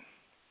open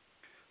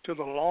to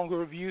the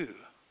longer view,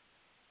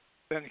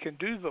 then it can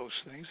do those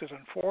things that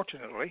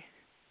unfortunately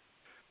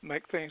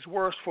make things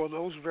worse for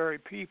those very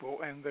people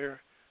and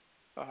their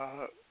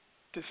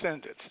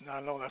descendants. Now,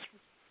 I know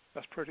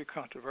that's pretty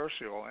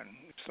controversial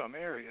in some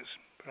areas,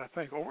 but I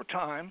think over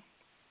time,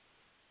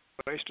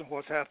 based on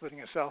what's happening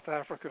in South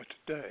Africa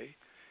today,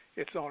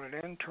 it's on an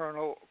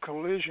internal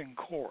collision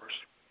course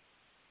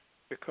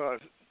because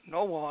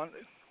no one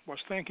was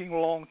thinking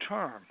long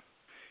term,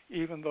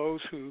 even those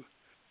who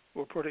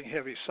were putting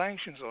heavy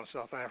sanctions on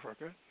South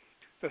Africa,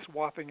 that's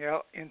wiping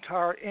out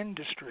entire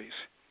industries.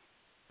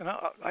 And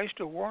I used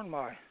to warn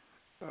my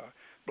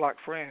black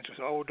friends who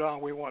said, "Oh,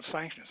 Don, we want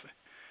sanctions."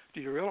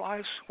 Do you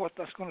realize what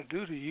that's going to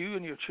do to you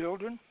and your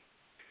children?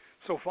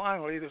 So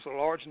finally, there's a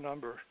large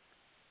number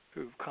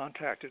who've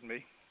contacted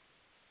me.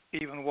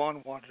 Even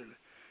one wanted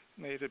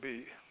me to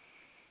be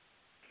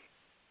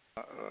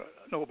a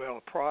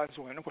Nobel Prize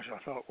winner, which I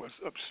thought was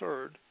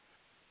absurd.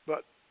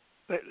 But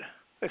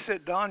they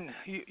said, "Don,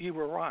 you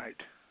were right."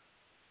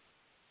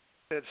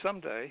 They said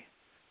someday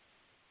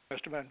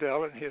Mr.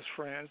 Mandela and his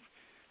friends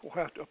will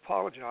have to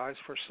apologize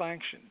for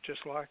sanctions,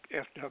 just like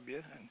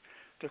FW and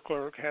de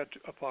Klerk had to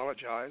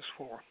apologize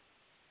for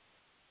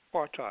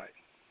apartheid.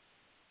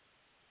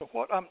 So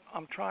what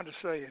I'm trying to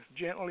say as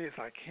gently as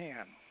I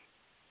can,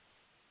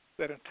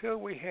 that until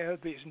we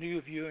have these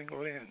new viewing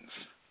lens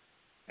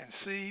and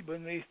see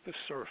beneath the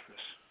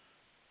surface,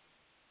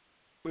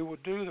 we will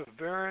do the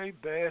very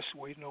best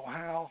we know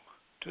how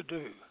to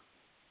do.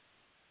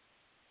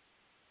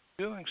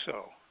 Doing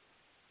so,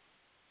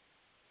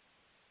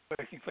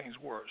 making things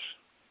worse.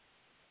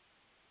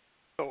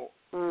 So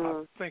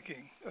I'm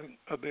thinking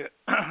a bit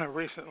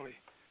recently,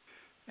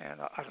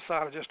 and I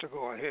decided just to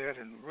go ahead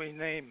and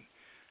rename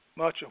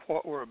much of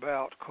what we're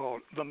about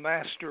called the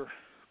Master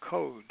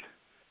Code.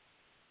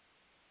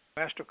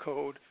 Master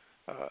Code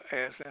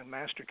as in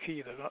master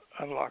key that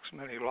unlocks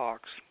many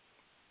locks.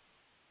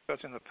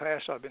 Because in the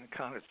past I've been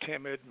kind of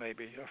timid,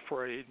 maybe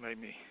afraid,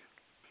 maybe,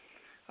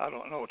 I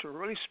don't know, to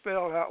really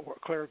spell out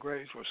what Clare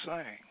Graves was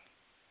saying.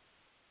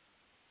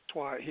 That's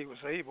why he was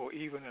able,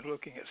 even in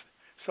looking at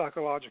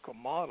psychological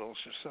models,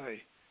 to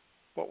say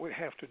what we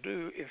have to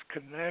do is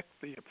connect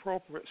the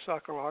appropriate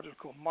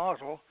psychological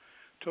model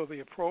to the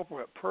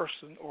appropriate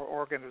person or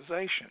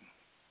organization.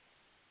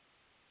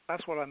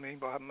 That's what I mean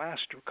by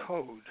master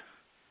code.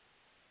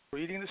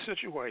 Reading the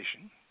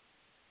situation,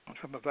 and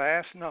from a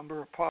vast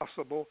number of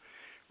possible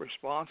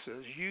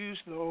responses, use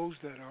those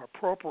that are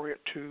appropriate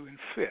to and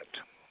fit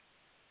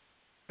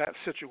that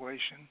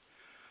situation,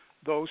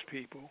 those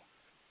people,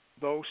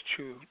 those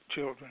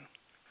children,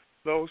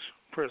 those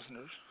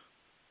prisoners,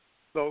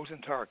 those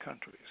entire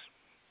countries.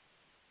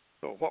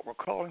 So what we're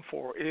calling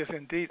for is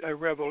indeed a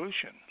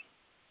revolution,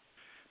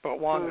 but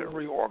one that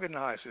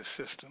reorganizes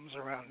systems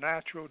around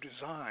natural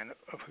design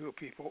of who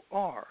people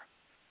are.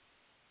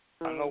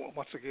 I know,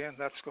 once again,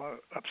 that's going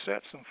to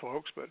upset some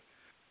folks, but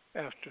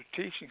after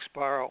teaching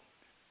spiral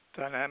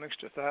dynamics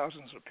to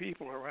thousands of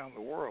people around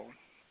the world,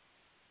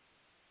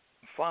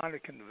 I'm finally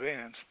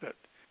convinced that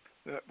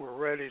we're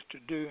ready to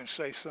do and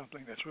say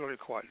something that's really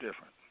quite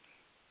different.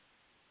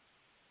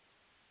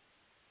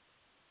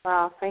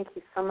 Wow, thank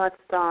you so much,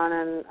 Don.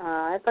 And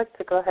I'd like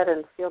to go ahead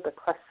and field a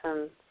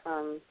question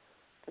from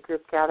the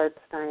group gathered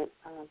tonight.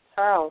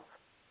 Charles,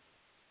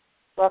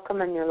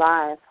 welcome, and you're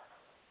live.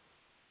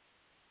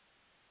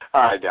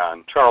 Hi,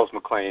 Don. Charles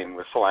McLean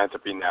with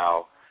Philanthropy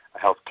Now, a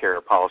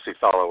healthcare policy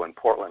fellow in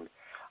Portland.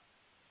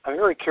 I'm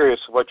very curious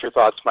what your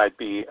thoughts might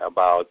be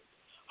about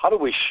how do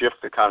we shift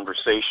the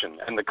conversation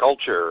and the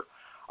culture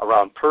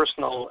around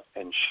personal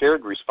and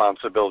shared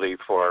responsibility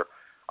for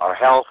our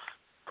health,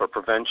 for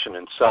prevention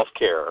and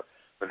self-care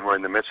when we're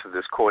in the midst of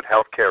this, quote,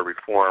 healthcare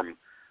reform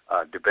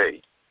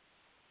debate?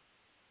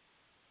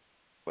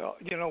 Well,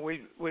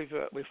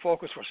 we've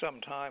focused for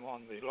some time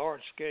on the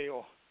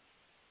large-scale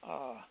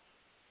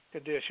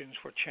conditions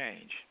for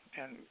change,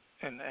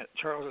 and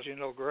Charles, as you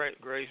know, Grace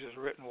has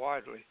written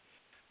widely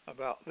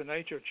about the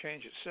nature of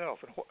change itself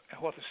and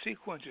what the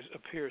sequences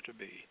appear to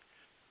be,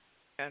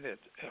 and at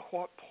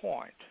what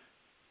point.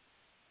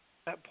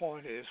 That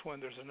point is when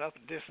there's enough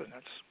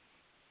dissonance,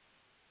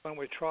 when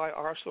we try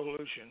our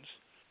solutions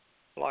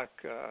like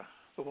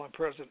the one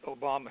President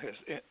Obama has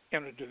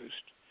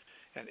introduced,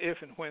 and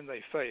if and when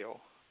they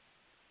fail,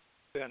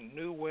 then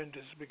new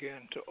windows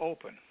begin to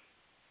open.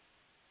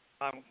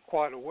 I'm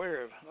quite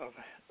aware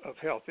of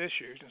health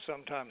issues, and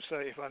sometimes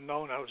say if I'd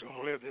known I was going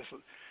to live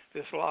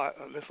this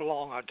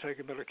long, I'd take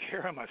a better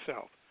care of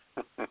myself.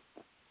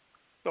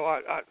 So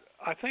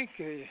I think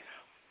the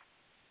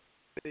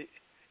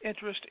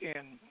interest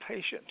in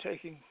patient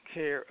taking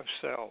care of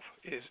self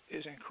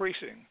is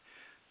increasing.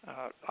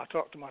 I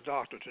talked to my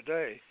doctor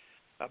today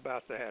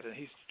about that, and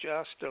he's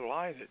just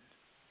delighted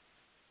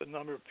the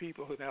number of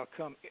people who now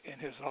come in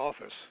his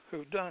office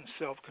who've done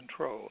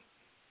self-control.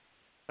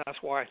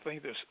 That's why I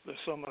think there's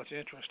so much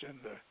interest in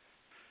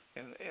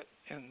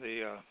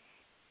the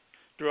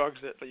drugs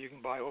that you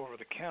can buy over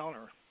the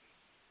counter.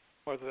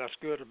 Whether that's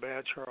good or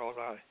bad, Charles,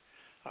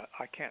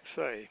 I can't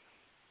say.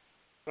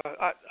 But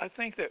I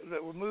think that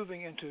we're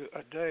moving into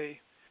a day,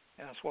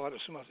 and that's why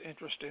there's so much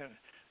interest in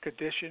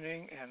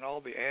conditioning and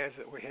all the ads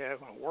that we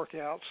have on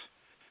workouts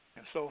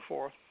and so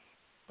forth.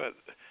 But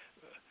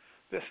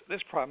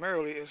this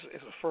primarily is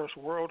a first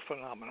world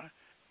phenomenon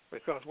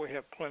because we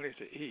have plenty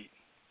to eat.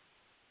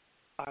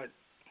 I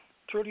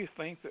truly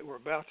think that we're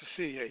about to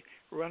see a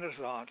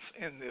renaissance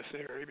in this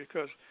area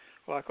because,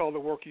 like all the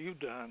work you've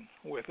done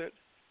with it,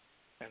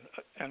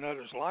 and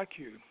others like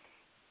you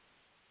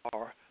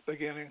are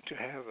beginning to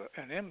have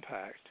an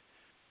impact.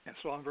 And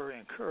so I'm very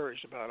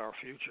encouraged about our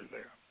future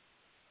there.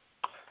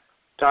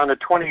 Don, a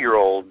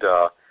 20-year-old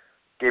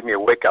gave me a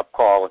wake-up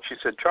call, and she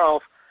said,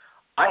 Charles,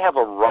 I have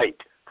a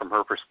right, from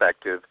her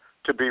perspective,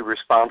 to be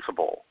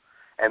responsible,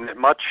 and that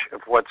much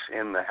of what's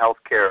in the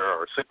healthcare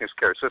or sickness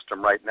care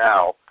system right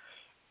now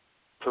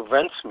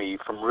prevents me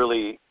from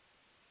really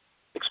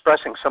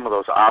expressing some of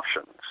those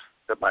options,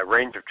 that my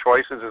range of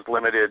choices is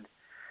limited,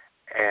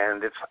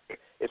 and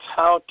it's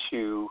how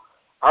to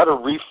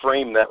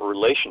reframe that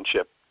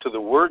relationship to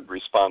the word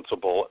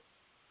responsibility,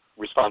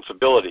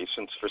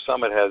 since for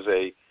some it has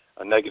a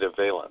negative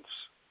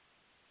valence.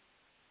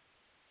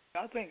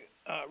 I think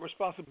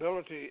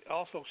responsibility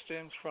also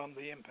stems from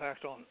the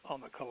impact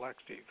on the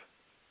collective,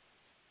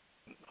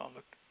 on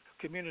the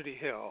community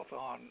health,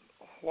 on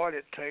what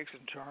it takes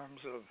in terms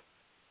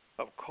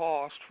of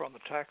cost from the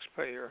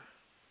taxpayer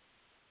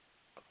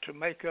to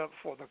make up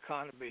for the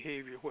kind of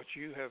behavior which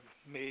you have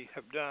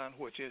done,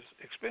 which is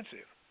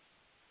expensive.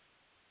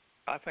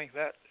 I think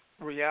that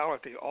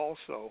reality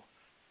also,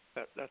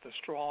 that the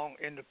strong,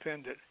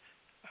 independent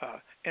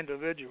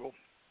individual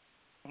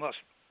must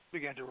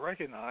begin to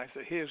recognize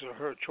that his or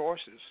her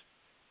choices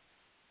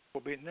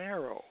will be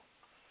narrow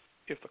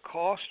if the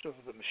cost of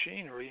the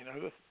machinery and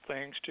other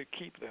things to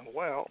keep them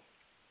well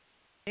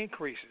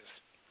increases.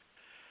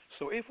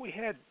 So if we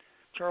had,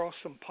 Charles,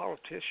 some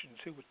politicians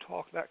who would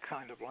talk that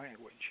kind of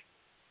language,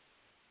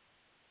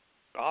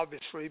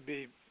 obviously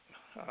be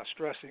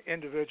stressing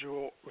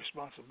individual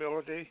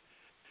responsibility,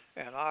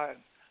 and I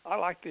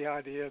like the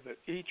idea that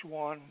each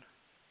one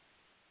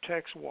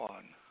takes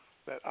one,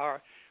 that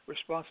our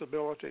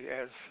responsibility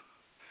as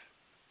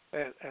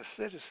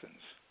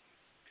citizens,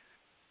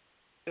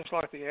 just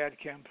like the ad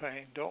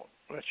campaign, don't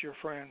let your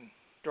friend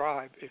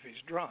drive if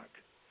he's drunk.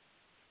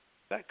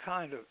 That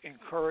kind of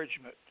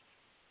encouragement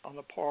on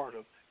the part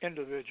of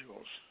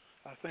individuals,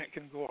 I think,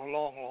 can go a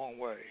long, long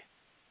way.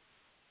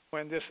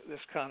 When this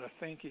kind of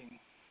thinking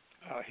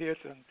hits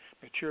and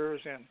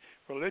matures in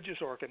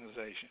religious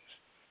organizations,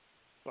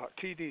 like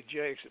T.D.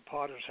 Jakes at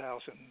Potter's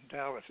House in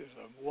Dallas is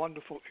a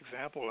wonderful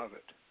example of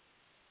it.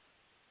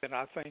 And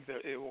I think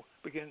that it will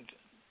begin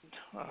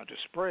to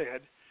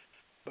spread.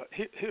 But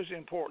here's the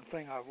important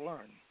thing I've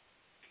learned.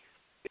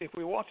 If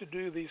we want to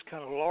do these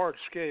kind of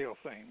large-scale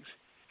things,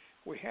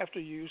 we have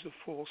to use the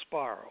full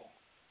spiral.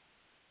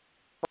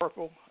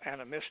 Purple,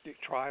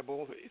 animistic,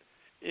 tribal, the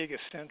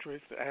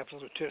egocentric, the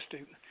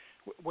absolutistic.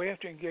 We have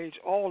to engage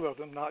all of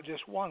them, not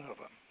just one of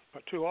them.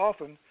 But too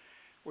often,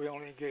 we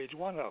only engage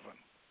one of them.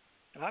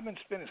 And I've been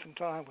spending some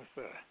time with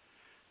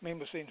the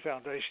Mimosine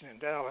Foundation in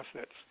Dallas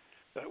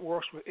that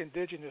works with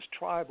indigenous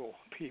tribal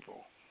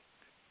people.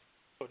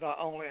 So not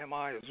only am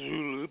I a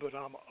Zulu, but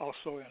I'm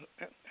also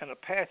an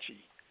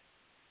Apache,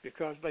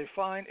 because they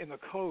find in the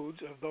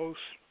codes of those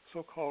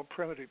so-called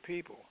primitive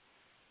people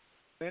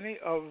many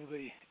of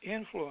the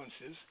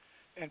influences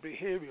and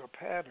behavioral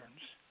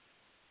patterns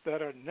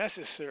that are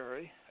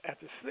necessary at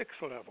the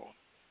 6th level.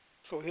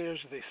 So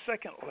here's the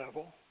 2nd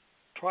level,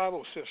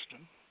 tribal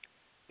system.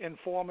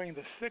 informing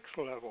the sixth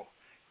level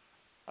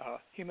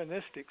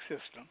humanistic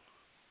system,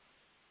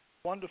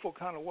 wonderful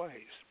kind of ways.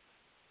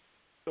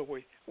 So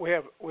we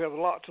have a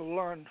lot to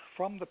learn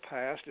from the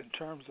past in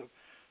terms of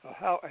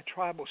how a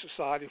tribal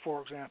society,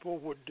 for example,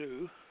 would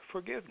do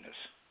forgiveness.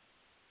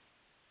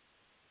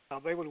 Now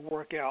they would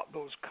work out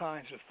those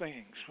kinds of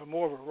things from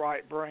more of a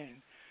right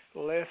brain,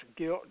 less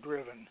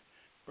guilt-driven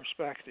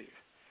perspective.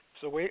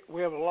 So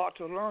we have a lot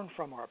to learn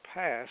from our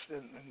past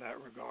in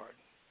that regard.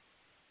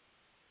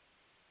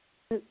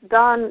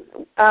 Don,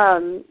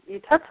 you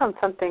touched on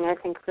something I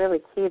think really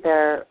key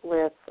there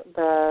with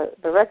the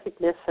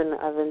recognition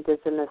of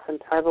indigenous and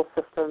tribal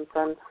systems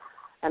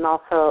and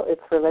also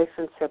its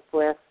relationship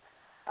with,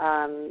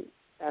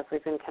 as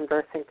we've been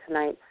conversing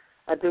tonight,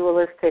 a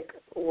dualistic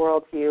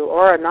worldview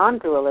or a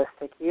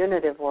non-dualistic,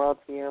 unitive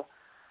worldview.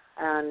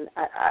 And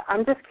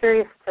I'm just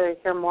curious to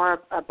hear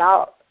more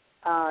about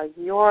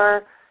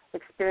your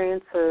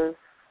experiences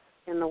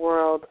in the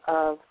world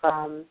of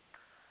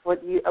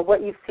what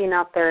you've seen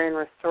out there in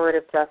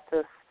restorative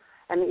justice.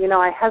 And, you know,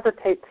 I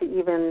hesitate to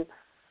even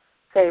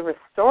say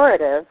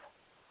restorative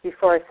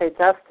before I say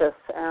justice,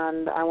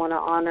 and I want to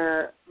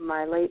honor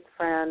my late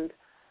friend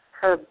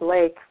Herb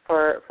Blake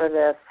for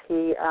this.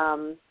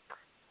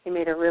 He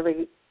made a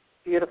really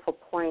beautiful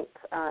point.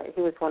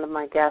 He was one of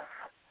my guests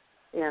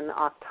in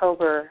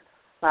October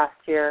last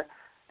year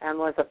and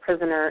was a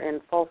prisoner in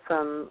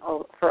Folsom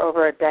for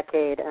over a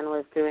decade and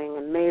was doing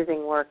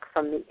amazing work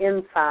from the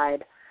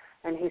inside.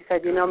 And he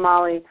said, you know,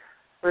 Molly,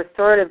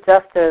 restorative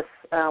justice,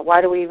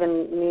 why do we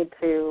even need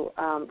to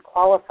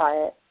qualify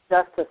it,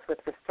 justice with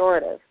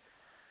restorative?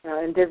 You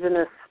know,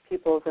 indigenous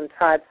peoples and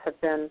tribes have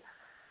been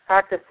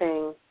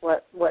practicing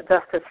what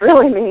justice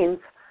really means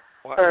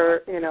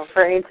for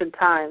ancient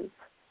times.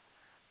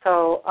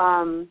 So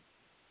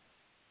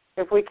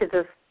if we could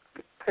just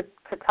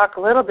could talk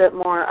a little bit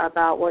more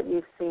about what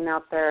you've seen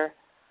out there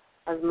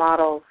as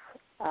models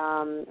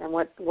and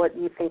what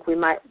you think we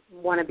might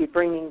want to be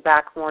bringing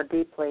back more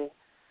deeply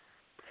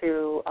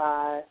to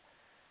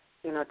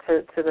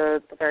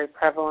the very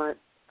prevalent,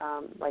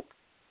 like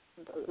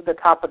the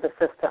top of the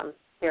system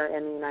here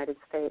in the United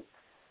States.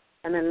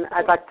 And then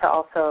I'd like to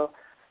also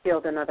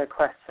field another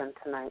question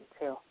tonight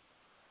too.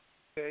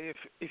 If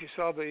you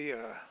saw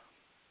the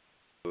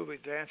movie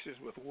Dances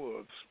with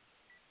Wolves,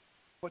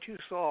 what you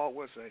saw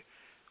was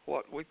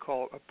what we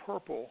call a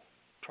purple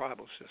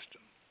tribal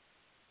system,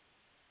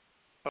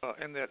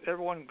 in that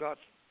everyone got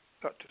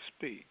to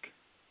speak.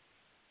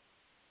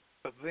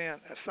 But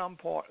then at some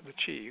point the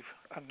chief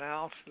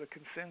announced the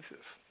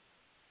consensus.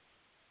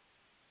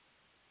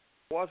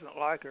 It wasn't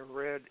like a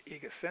red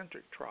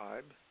egocentric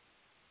tribe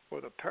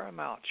where the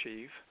paramount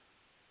chief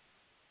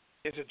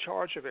is in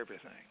charge of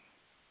everything.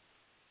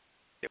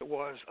 It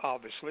was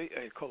obviously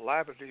a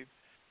collaborative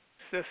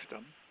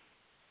system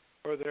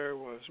where there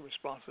was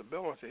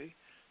responsibility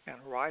and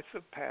rites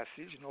of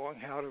passage, knowing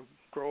how to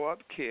grow up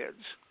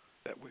kids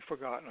that we've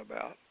forgotten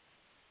about,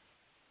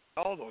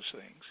 all those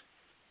things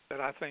that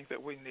I think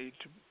that we need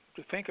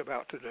to think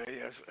about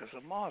today as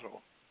a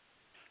model.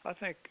 I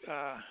think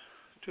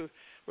to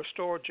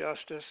restore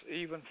justice,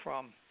 even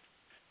from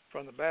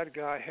the bad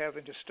guy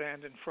having to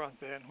stand in front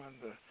then when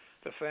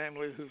the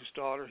family whose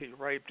daughter he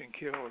raped and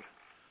killed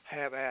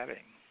have at him.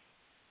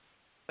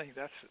 I think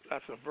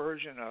that's a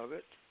version of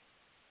it.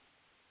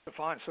 To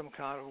find some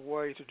kind of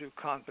way to do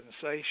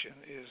compensation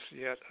is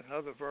yet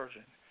another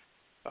version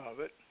of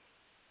it.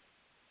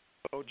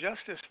 So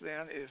justice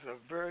then is a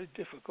very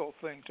difficult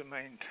thing to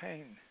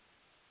maintain.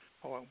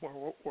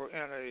 We're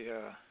in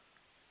a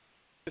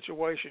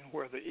situation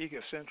where the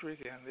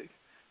egocentric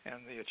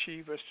and the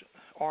achievist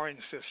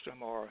orange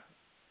system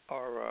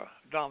are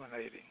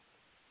dominating.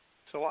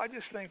 So I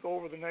just think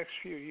over the next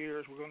few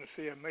years we're going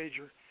to see a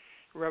major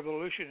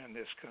revolution in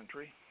this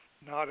country,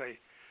 not a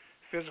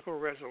physical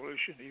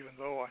resolution, even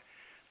though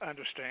I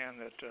understand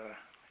that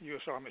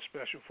U.S. Army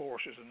Special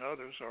Forces and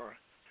others are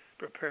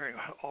preparing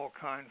all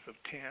kinds of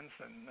tents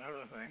and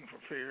other things for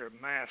fear of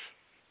mass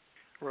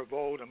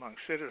revolt among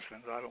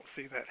citizens. I don't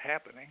see that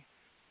happening,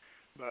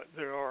 but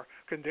there are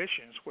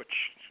conditions which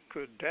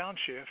could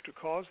downshift to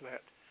cause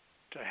that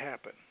to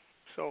happen.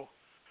 So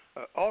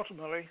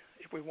ultimately,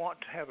 if we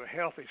want to have a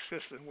healthy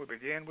system, we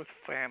begin with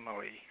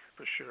family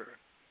for sure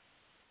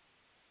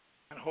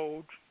and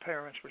hold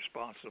parents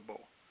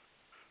responsible.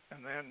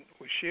 And then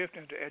we shift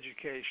into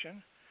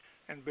education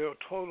and build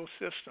total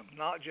system,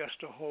 not just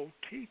to hold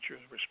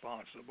teachers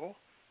responsible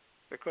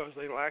because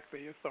they lack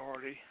the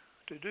authority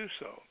to do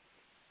so,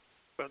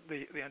 but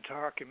the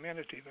entire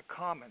community, the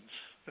commons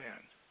then,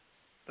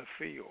 the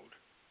field,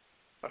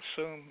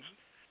 assumes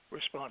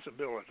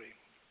responsibility.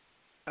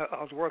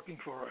 I was working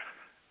for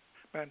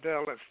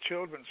Mandela's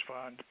Children's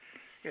Fund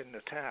in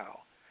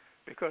Natal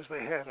because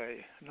they had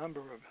a number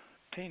of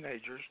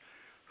teenagers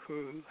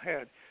who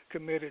had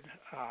committed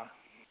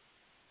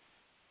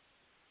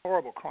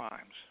horrible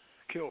crimes,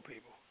 killed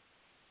people.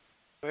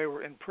 They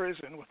were in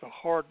prison with the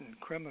hardened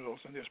criminals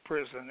in this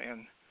prison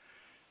in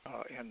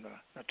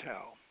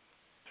Natal.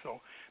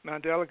 So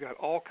Mandela got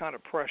all kind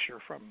of pressure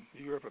from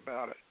Europe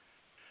about it.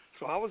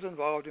 So I was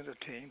involved in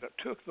a team that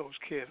took those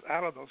kids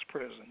out of those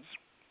prisons.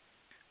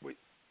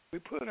 We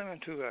put them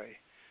into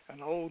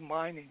an old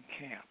mining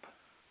camp.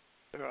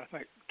 There are, I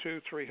think,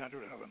 200-300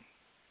 of them.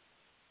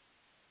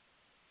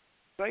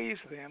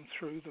 Raised them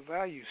through the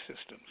value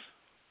systems,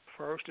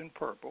 first in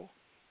purple,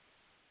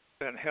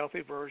 then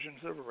healthy versions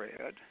of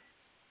red,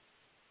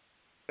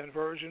 then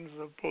versions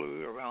of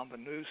blue around the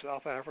new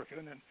South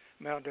African, and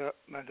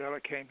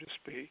Mandela came to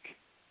speak.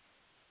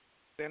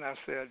 Then I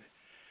said,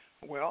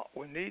 well,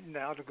 we need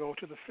now to go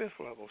to the fifth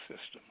level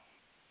system.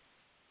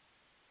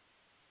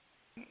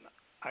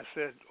 I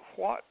said,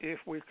 what if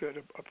we could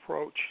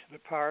approach the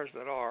powers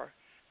that are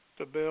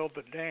to build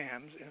the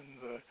dams in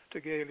the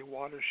Tegale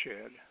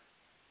watershed,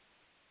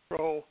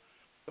 control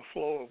the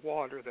flow of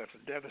water that's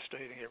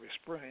devastating every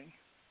spring,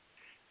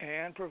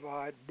 and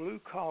provide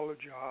blue-collar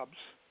jobs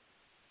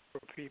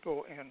for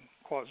people in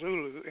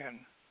KwaZulu and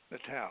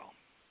Natal.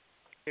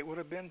 It would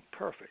have been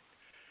perfect,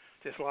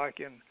 just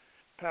like in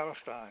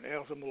Palestine.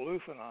 Elsa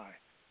Malouf and I,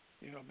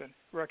 been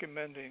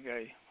recommending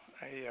a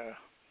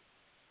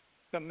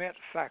cement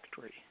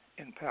factory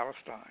in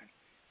Palestine,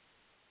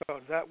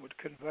 because that would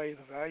convey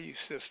the value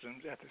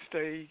systems at the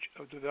stage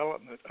of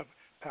development of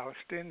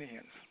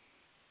Palestinians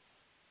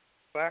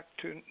back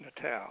to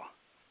Natal.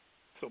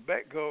 So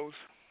Beck goes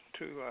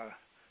to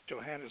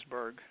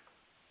Johannesburg,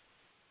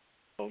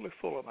 totally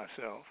full of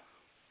myself,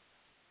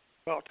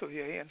 talked to the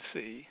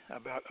ANC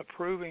about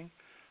approving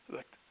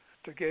the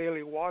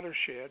Tegale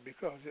watershed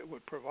because it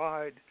would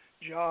provide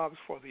jobs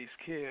for these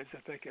kids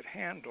that they could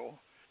handle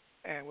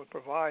and would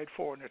provide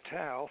for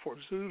Natal, for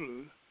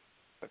Zulu,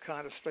 the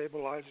kind of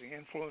stabilizing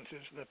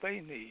influences that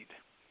they need.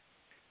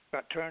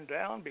 Got turned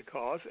down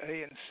because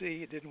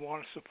ANC didn't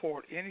want to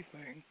support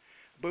anything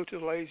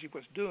Buthelezi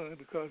was doing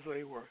because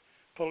they were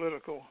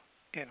political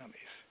enemies.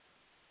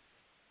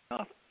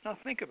 Now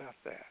think about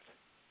that.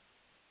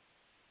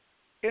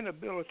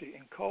 Inability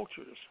in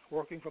cultures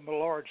working from a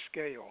large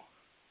scale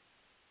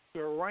to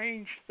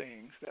arrange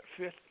things that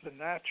fit the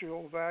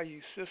natural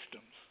value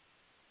systems.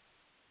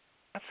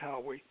 That's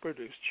how we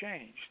produce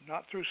change,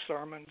 not through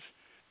sermons,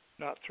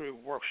 not through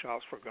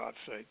workshops, for God's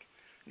sake,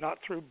 not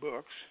through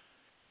books,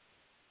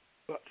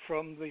 but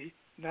from the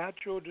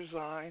natural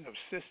design of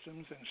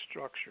systems and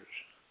structures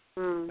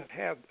that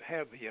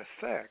have the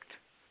effect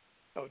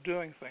of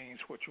doing things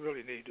which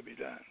really need to be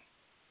done.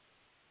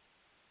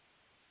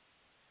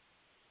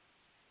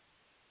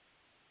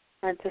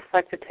 I'd just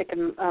like to take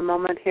a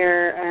moment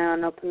here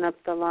and open up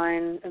the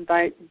line,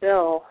 invite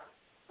Bill.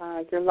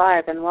 You're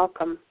live and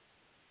welcome.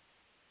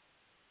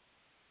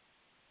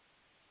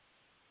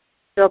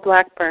 Bill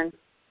Blackburn.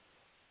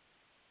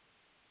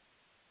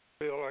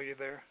 Bill, are you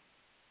there?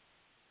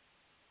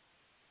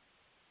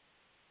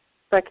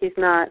 Looks like he's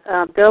not.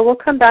 Bill, we'll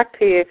come back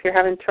to you if you're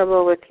having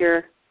trouble with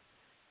your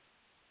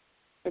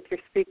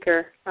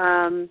speaker.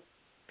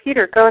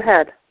 Peter, go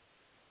ahead.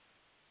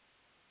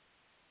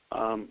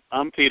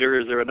 I'm Peter.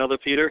 Is there another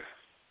Peter?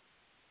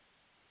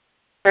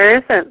 There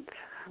isn't.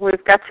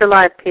 We've got you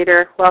live,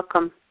 Peter.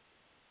 Welcome.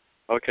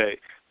 Okay.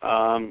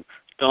 Don,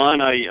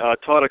 I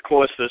taught a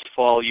course this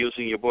fall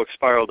using your book,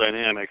 Spiral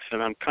Dynamics,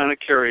 and I'm kind of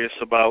curious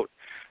about,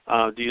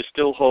 do you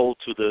still hold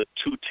to the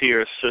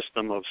two-tier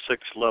system of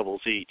 6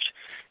 levels each?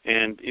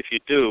 And if you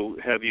do,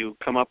 have you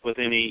come up with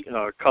any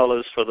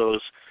colors for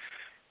those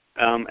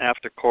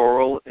after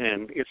coral?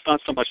 And it's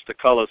not so much the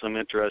colors I'm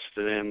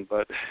interested in,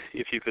 but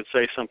if you could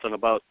say something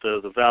about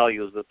the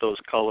values that those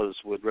colors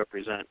would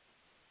represent.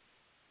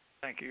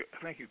 Thank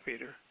you,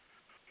 Peter.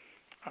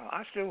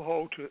 I still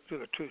hold to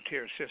the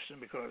two-tier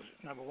system because,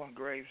 number one,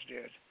 Graves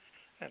did,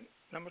 and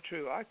number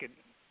two, I could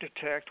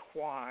detect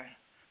why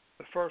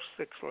the first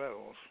 6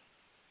 levels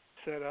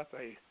set up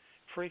a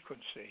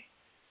frequency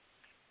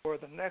where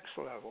the next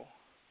level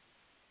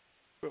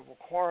will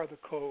require the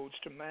codes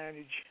to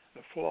manage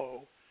the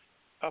flow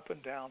up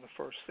and down the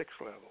first 6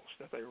 levels,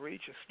 that they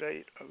reach a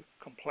state of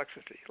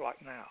complexity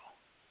like now.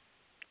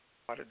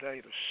 By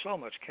today, there's so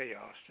much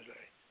chaos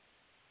today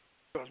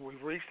because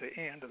we've reached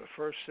the end of the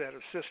first set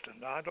of systems.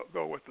 Now, I don't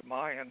go with the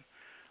Mayan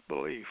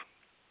belief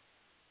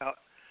about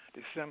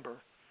December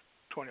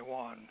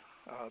 21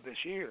 this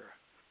year.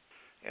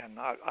 And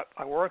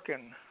I work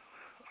in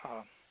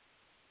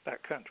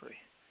that country.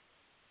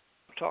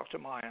 I talked to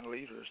Mayan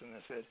leaders, and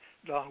they said,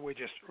 Don, we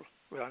just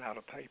run out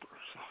of paper.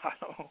 So I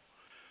don't know.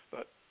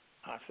 But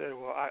I said,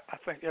 well, I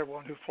think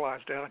everyone who flies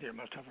down here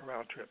must have a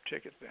round-trip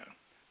ticket then.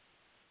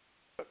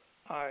 But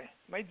I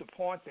made the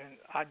point then,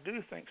 I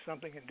do think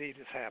something indeed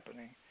is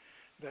happening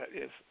that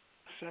is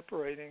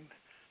separating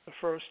the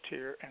first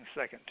tier and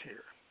second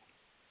tier.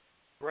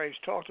 Graves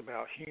talked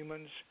about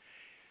humans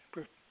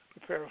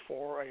prepare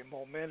for a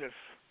momentous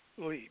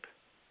leap.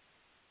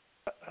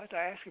 I had to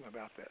ask him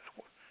about that.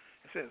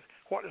 He says,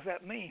 what does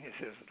that mean?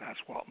 He says, that's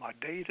what my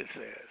data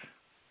says.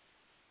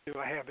 Do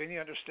I have any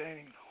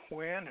understanding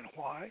when and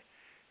why?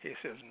 He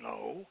says,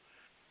 no,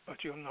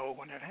 but you'll know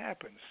when it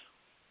happens.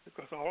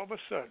 Because all of a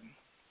sudden,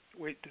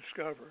 we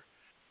discover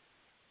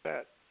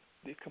that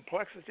the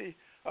complexity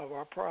of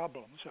our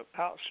problems have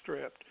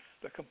outstripped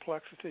the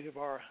complexity of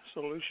our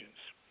solutions.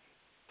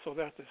 so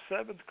that the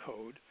seventh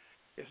code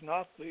is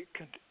not the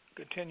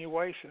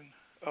continuation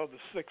of the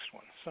sixth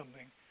one.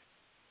 Something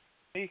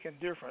unique and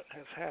different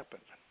has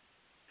happened.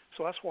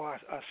 So that's why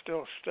I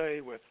still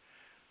stay with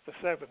the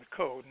seventh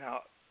code.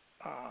 Now,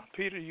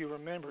 Peter, you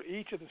remember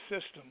each of the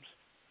systems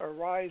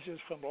arises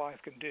from life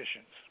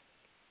conditions.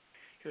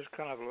 Here's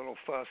kind of a little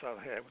fuss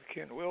I've had with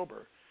Ken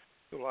Wilber,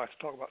 who likes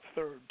to talk about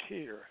third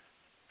tier.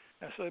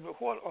 And say,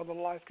 but what are the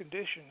life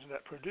conditions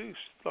that produce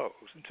those?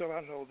 Until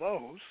I know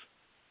those,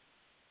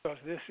 because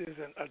this is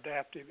an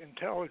adaptive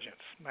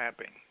intelligence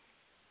mapping.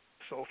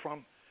 So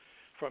from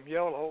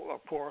yellow,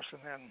 of course,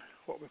 and then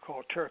what we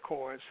call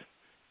turquoise,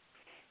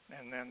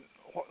 and then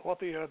what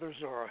the others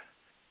are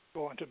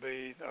going to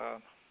be, I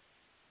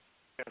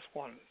guess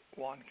one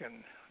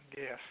can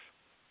guess.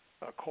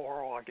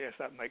 Coral, I guess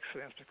that makes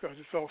sense because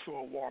it's also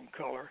a warm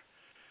color.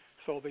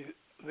 So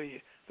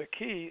the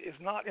key is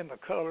not in the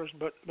colors,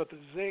 but the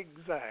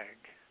zigzag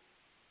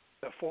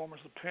that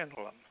forms the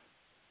pendulum.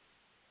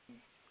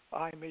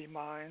 I, me,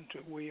 mine to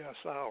we, us,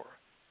 our.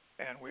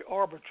 And we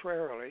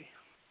arbitrarily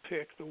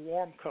pick the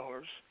warm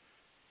colors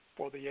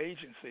for the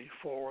agency,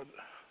 for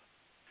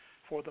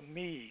the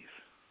me's,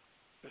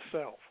 the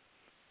self.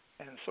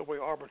 And so we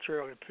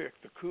arbitrarily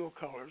pick the cool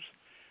colors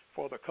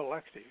for the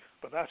collective,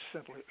 but that's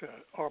simply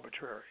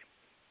arbitrary.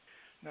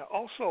 Now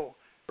also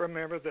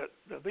remember that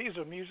these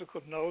are musical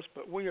notes,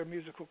 but we are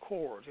musical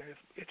chords, and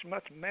it's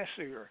much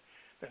messier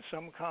than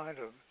some kind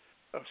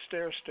of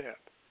stair step.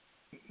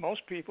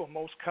 Most people,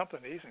 most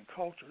companies and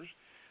cultures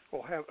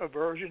will have a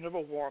version of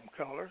a warm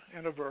color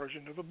and a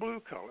version of a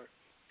blue color.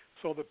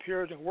 So the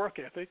Puritan work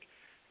ethic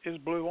is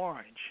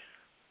blue-orange.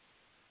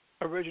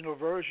 Original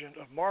version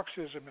of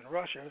Marxism in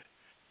Russia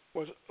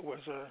was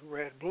a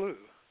red-blue.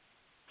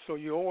 So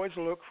you always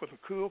look for the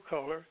cool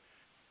color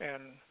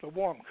and the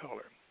warm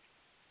color.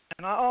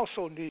 And I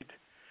also need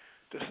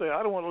to say,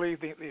 I don't want to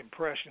leave the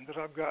impression that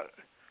I've got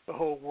the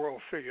whole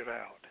world figured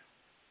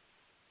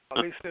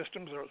out. These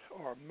systems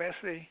are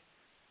messy.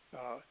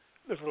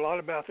 There's a lot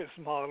about this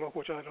model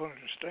which I don't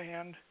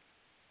understand,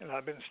 and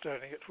I've been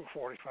studying it for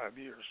 45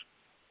 years.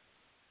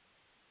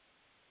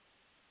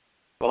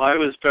 Well, I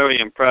was very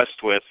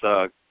impressed with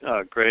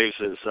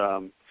Graves's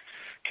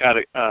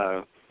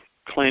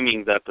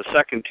claiming that the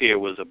second tier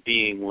was a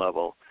being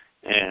level.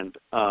 And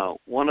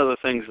one of the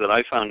things that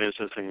I found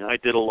interesting, I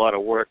did a lot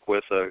of work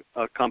with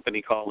a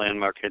company called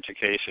Landmark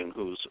Education,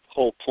 whose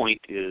whole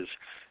point is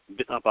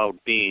about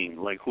being,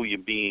 like who your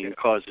being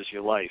causes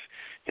your life.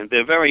 And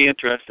they're very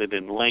interested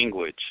in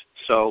language.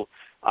 So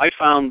I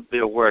found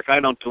their work, I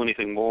don't do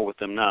anything more with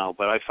them now,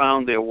 but I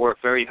found their work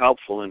very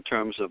helpful in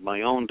terms of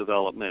my own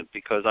development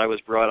because I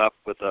was brought up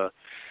with a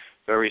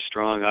very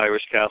strong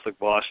Irish Catholic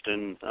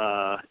Boston,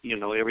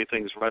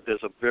 everything's right.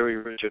 There's a very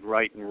rigid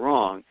right and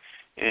wrong.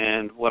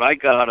 And what I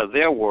got out of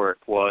their work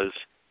was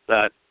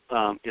that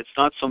it's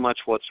not so much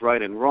what's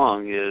right and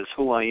wrong is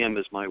who I am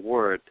is my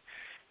word.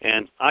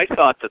 And I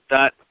thought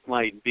that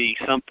might be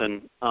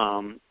something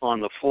on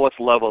the fourth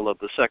level of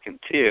the second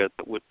tier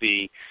that would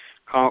be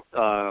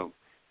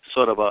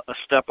sort of a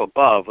step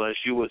above, as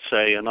you would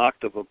say, an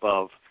octave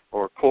above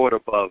or a chord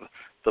above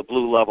the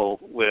blue level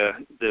where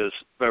there's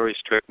very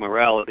strict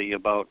morality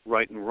about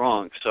right and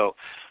wrong. So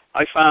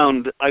I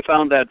found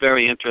that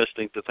very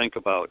interesting to think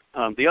about.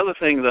 The other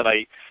thing that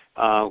I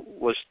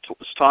was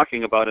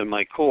talking about in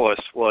my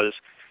course was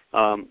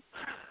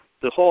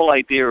the whole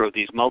idea of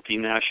these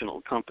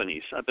multinational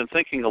companies. I've been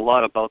thinking a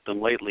lot about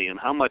them lately and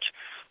how much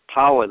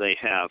power they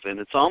have, and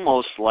it's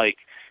almost like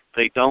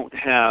they don't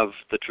have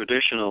the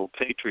traditional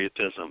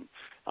patriotism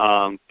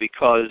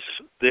because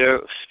their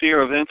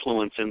sphere of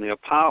influence and their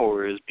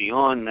power is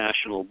beyond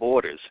national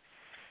borders.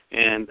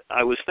 And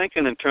I was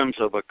thinking in terms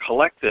of a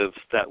collective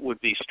that would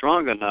be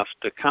strong enough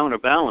to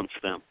counterbalance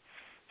them.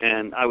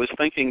 And I was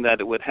thinking that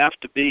it would have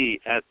to be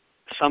at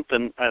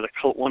something at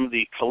one of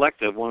the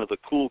collective, one of the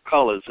cool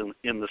colors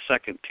in the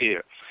second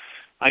tier.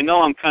 I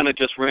know I'm kind of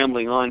just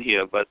rambling on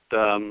here, but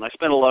I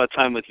spent a lot of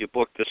time with your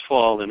book this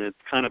fall, and it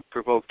kind of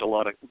provoked a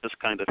lot of this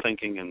kind of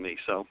thinking in me.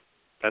 So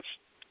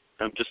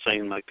I'm just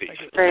saying my piece.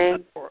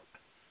 Great.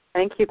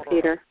 Thank you,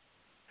 Peter.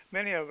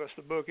 Many of us,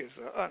 the book is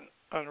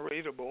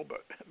unreadable,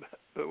 but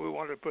we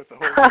wanted to put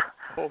the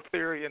whole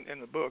theory in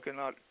the book and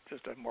not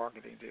just a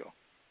marketing deal.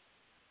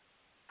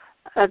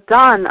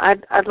 Don,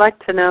 I'd like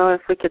to know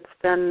if we could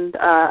spend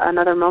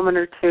another moment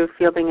or two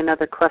fielding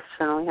another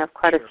question. We have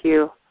quite a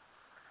few.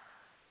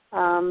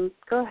 Go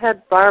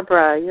ahead,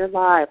 Barbara. You're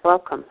live.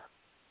 Welcome.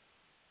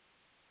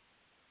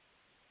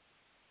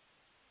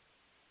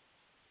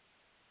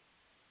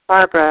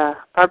 Barbara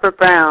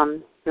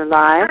Brown, you're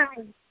live.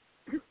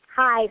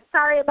 Hi.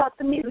 Sorry about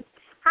the mute.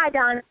 Hi,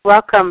 Don.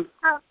 Welcome.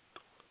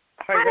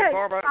 Hey,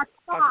 Barbara.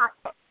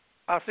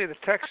 I see the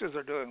Texans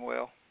are doing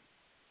well.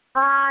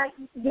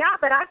 Yeah,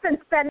 but I've been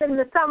spending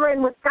the summer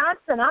in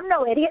Wisconsin. I'm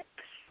no idiot.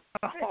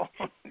 Oh.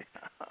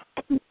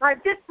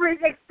 I'm just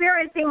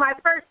experiencing my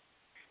first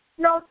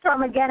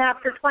snowstorm again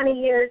after 20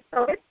 years,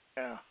 so it's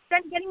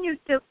been getting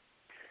used to.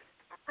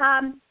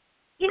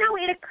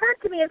 it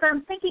occurred to me as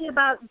I'm thinking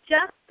about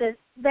justice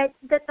that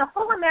the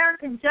whole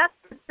American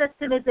justice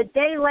system is a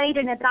day late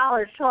and a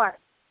dollar short.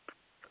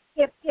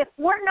 If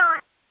we're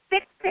not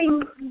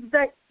fixing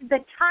the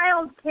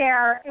child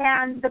care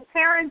and the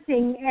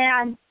parenting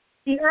and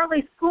the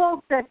early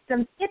school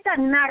systems, it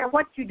doesn't matter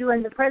what you do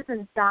in the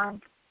prisons,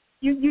 Don.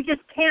 You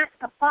just can't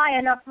apply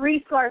enough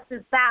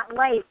resources that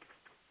late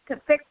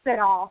to fix it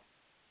all.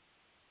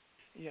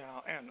 Yeah,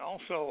 and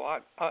also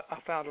I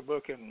found a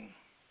book in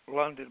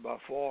London by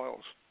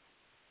Foyles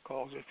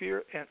called "If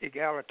You're an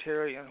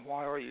Egalitarian,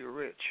 Why Are You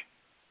Rich?"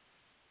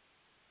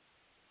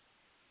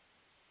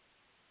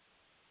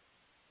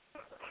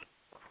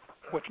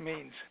 Which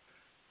means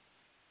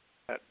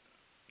that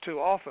too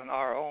often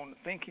our own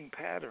thinking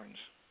patterns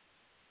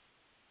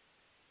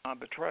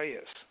betray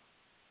us.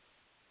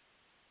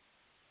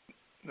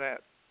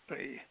 That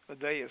the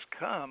day has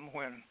come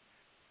when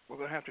we're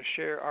going to have to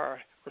share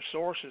our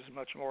resources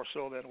much more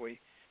so than we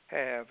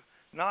have,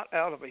 not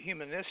out of a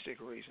humanistic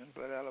reason,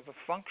 but out of a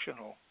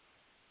functional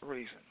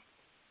reason.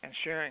 And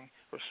sharing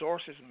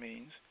resources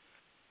means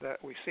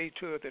that we see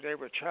to it that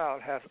every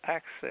child has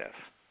access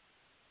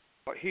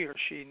to what he or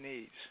she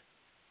needs.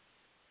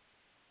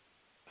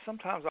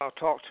 Sometimes I'll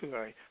talk to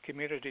a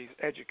community's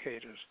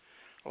educators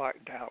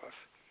like Dallas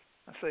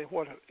and say,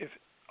 what if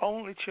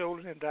only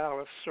children in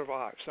Dallas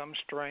survived? Some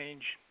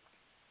strange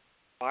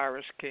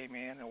virus came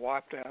in and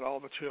wiped out all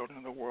the children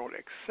in the world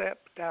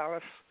except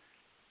Dallas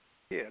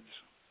kids.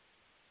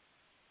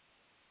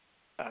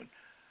 And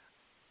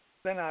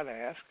then I'd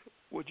ask,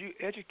 would you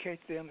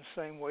educate them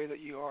the same way that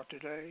you are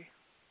today?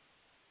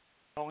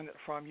 Knowing that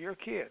from your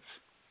kids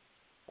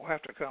will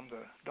have to come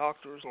the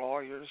doctors,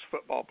 lawyers,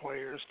 football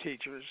players,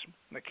 teachers,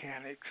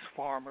 mechanics,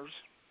 farmers.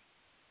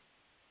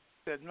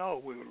 Said,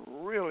 no, we would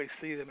really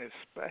see them as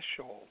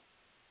special.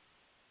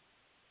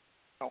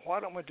 Now, why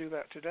don't we do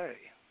that today?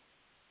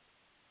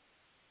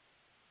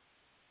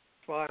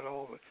 Despite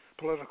all the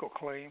political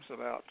claims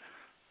about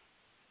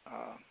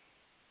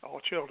all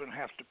children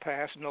have to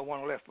pass, no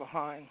one left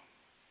behind,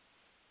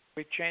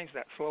 we changed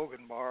that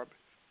slogan, Barb,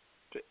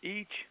 to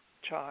each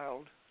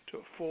child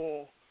to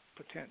full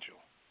potential.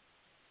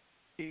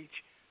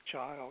 Each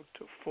child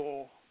to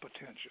full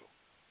potential.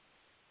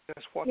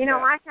 That's what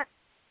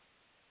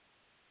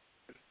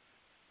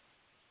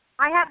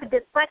I have a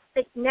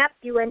dyslexic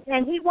nephew,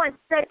 and he once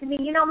said to me,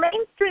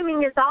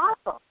 mainstreaming is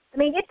awful. I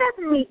mean, it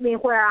doesn't meet me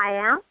where I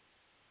am.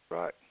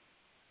 Right.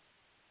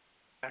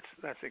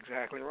 That's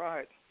exactly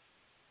right.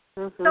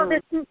 Mm-hmm. So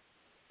this,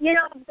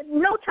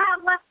 no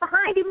child left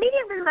behind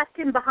immediately left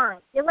him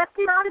behind. It left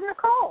him out in the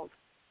cold.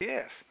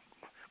 Yes,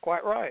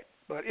 quite right.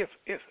 But if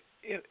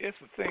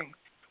the thing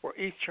were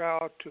each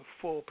child to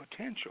full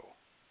potential,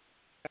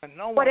 and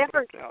no one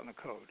left out in the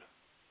code.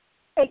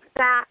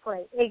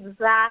 Exactly.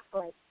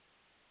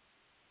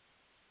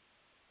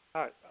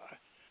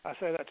 I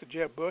say that to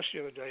Jeb Bush the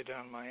other day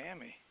down in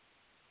Miami.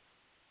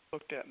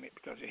 Looked at me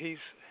because he's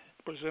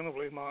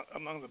presumably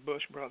among the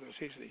Bush brothers.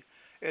 He's the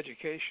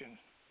education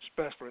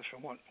specialist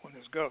from when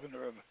he's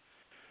governor of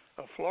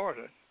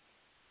Florida.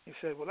 He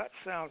said, well, that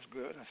sounds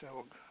good. I said,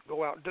 well,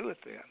 go out and do it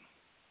then.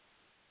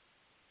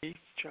 Each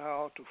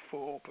child to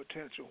full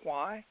potential.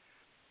 Why?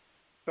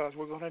 Because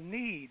we're going to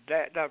need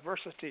that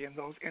diversity in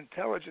those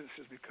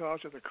intelligences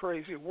because of the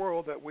crazy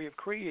world that we have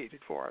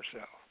created for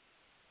ourselves.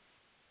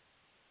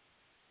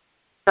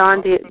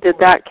 Don, did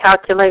that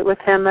calculate with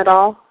him at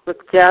all, with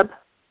Jeb?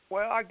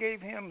 Well, I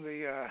gave him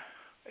the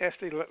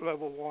SD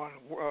Level 1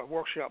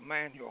 workshop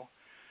manual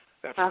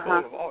that's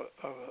full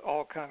of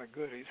all kind of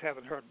goodies.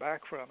 Haven't heard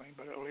back from him,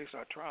 but at least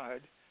I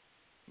tried.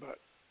 But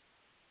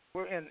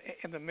we're in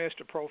the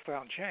midst of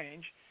profound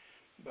change,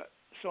 but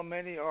so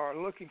many are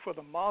looking for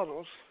the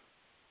models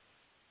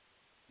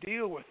to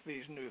deal with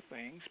these new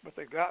things, but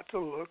they've got to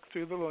look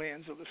through the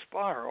lens of the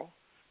spiral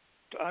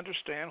to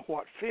understand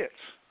what fits.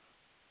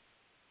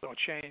 So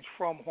change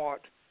from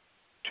what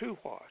to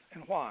what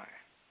and why.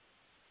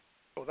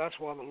 So that's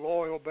why the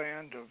loyal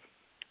band of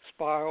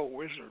spiral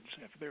wizards,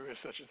 if there is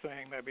such a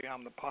thing, maybe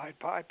I'm the Pied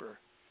Piper.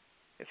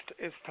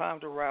 It's time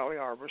to rally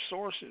our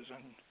resources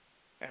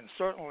and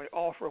certainly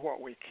offer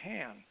what we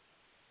can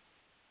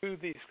to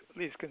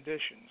these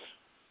conditions.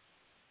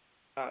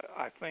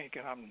 I think,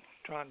 and I'm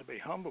trying to be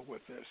humble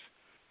with this,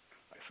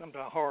 it's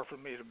sometimes hard for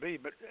me to be,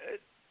 but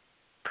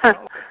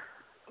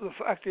the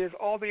fact is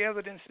all the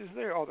evidence is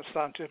there, all the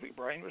scientific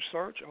brain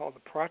research, all the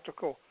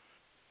practical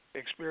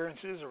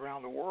experiences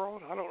around the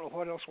world. I don't know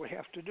what else we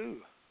have to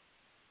do.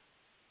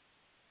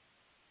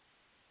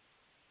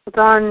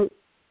 Don,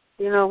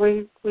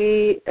 we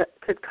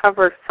could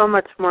cover so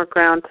much more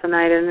ground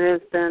tonight, and it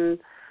has been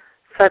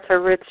such a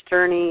rich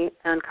journey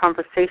and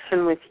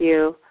conversation with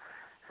you.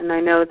 And I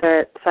know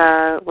that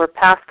we're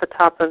past the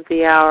top of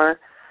the hour,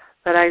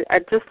 but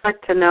I'd just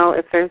like to know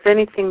if there's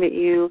anything that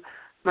you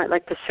might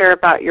like to share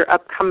about your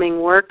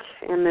upcoming work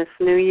in this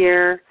new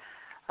year.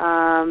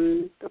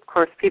 Of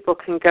course, people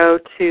can go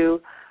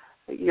to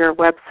your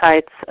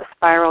websites,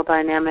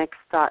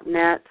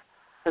 spiraldynamics.net,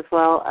 as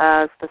well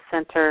as the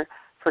Center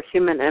for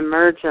Human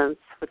Emergence,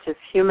 which is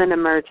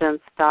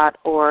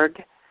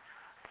humanemergence.org.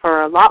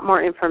 for a lot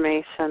more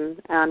information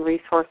and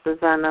resources,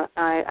 and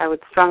I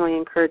would strongly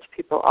encourage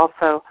people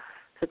also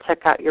to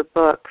check out your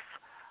books,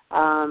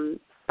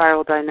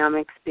 Spiral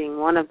Dynamics being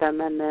one of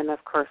them, and then,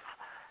 of course,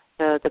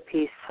 the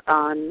piece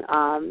on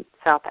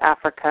South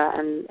Africa,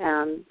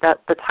 and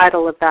that the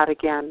title of that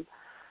again,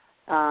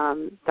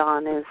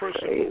 Don, is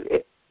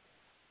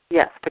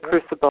yes, The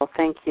Crucible.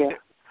 Thank you.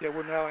 Yeah,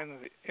 we're now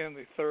in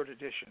the third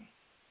edition.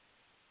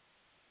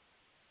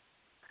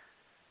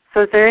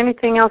 So is there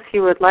anything else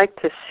you would like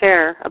to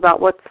share about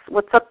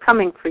what's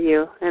upcoming for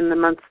you in the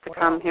months to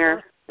come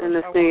here in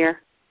this new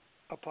year?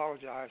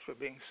 Apologize for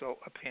being so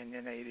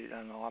opinionated.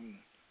 I know I'm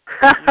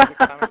usually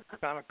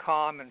kind of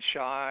calm and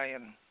shy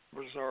and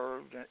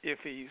reserved and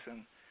iffies,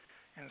 and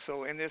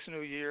so in this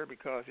new year,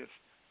 because it's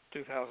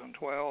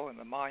 2012 and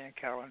the Mayan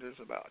calendar is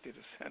about to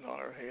descend on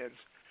our heads,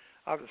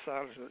 I've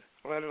decided to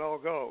let it all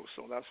go.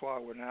 So that's why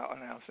we're now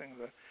announcing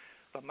the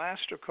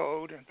Master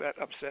Code, and if that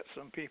upsets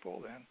some people,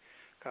 then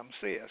come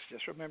see us.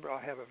 Just remember, I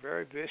have a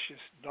very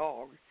vicious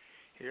dog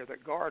here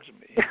that guards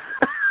me.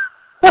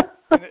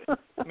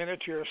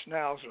 Miniature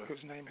schnauzer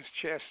whose name is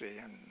Chessie,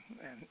 and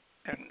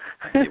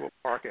he will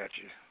bark at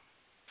you.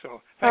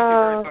 So thank you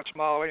very much,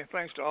 Molly, and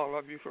thanks to all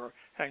of you for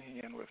hanging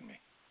in with me.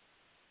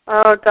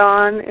 Oh,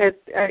 Don,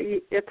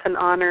 it's an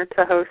honor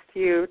to host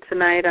you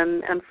tonight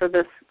and for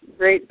this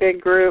great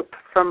big group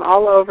from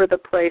all over the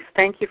place.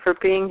 Thank you for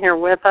being here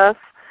with us.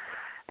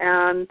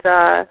 And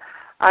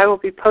I will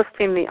be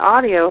posting the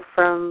audio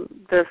from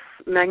this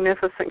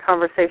magnificent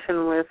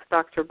conversation with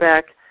Dr.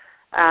 Beck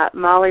at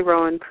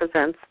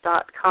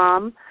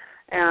mollyrowanpresents.com.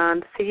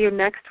 And see you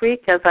next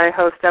week as I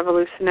host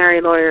evolutionary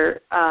lawyer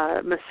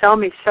Michelle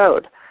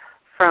Michaud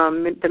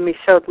from the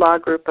Michaud Law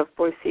Group of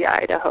Boise,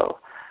 Idaho.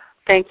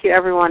 Thank you,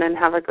 everyone, and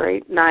have a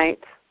great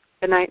night.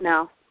 Good night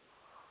now.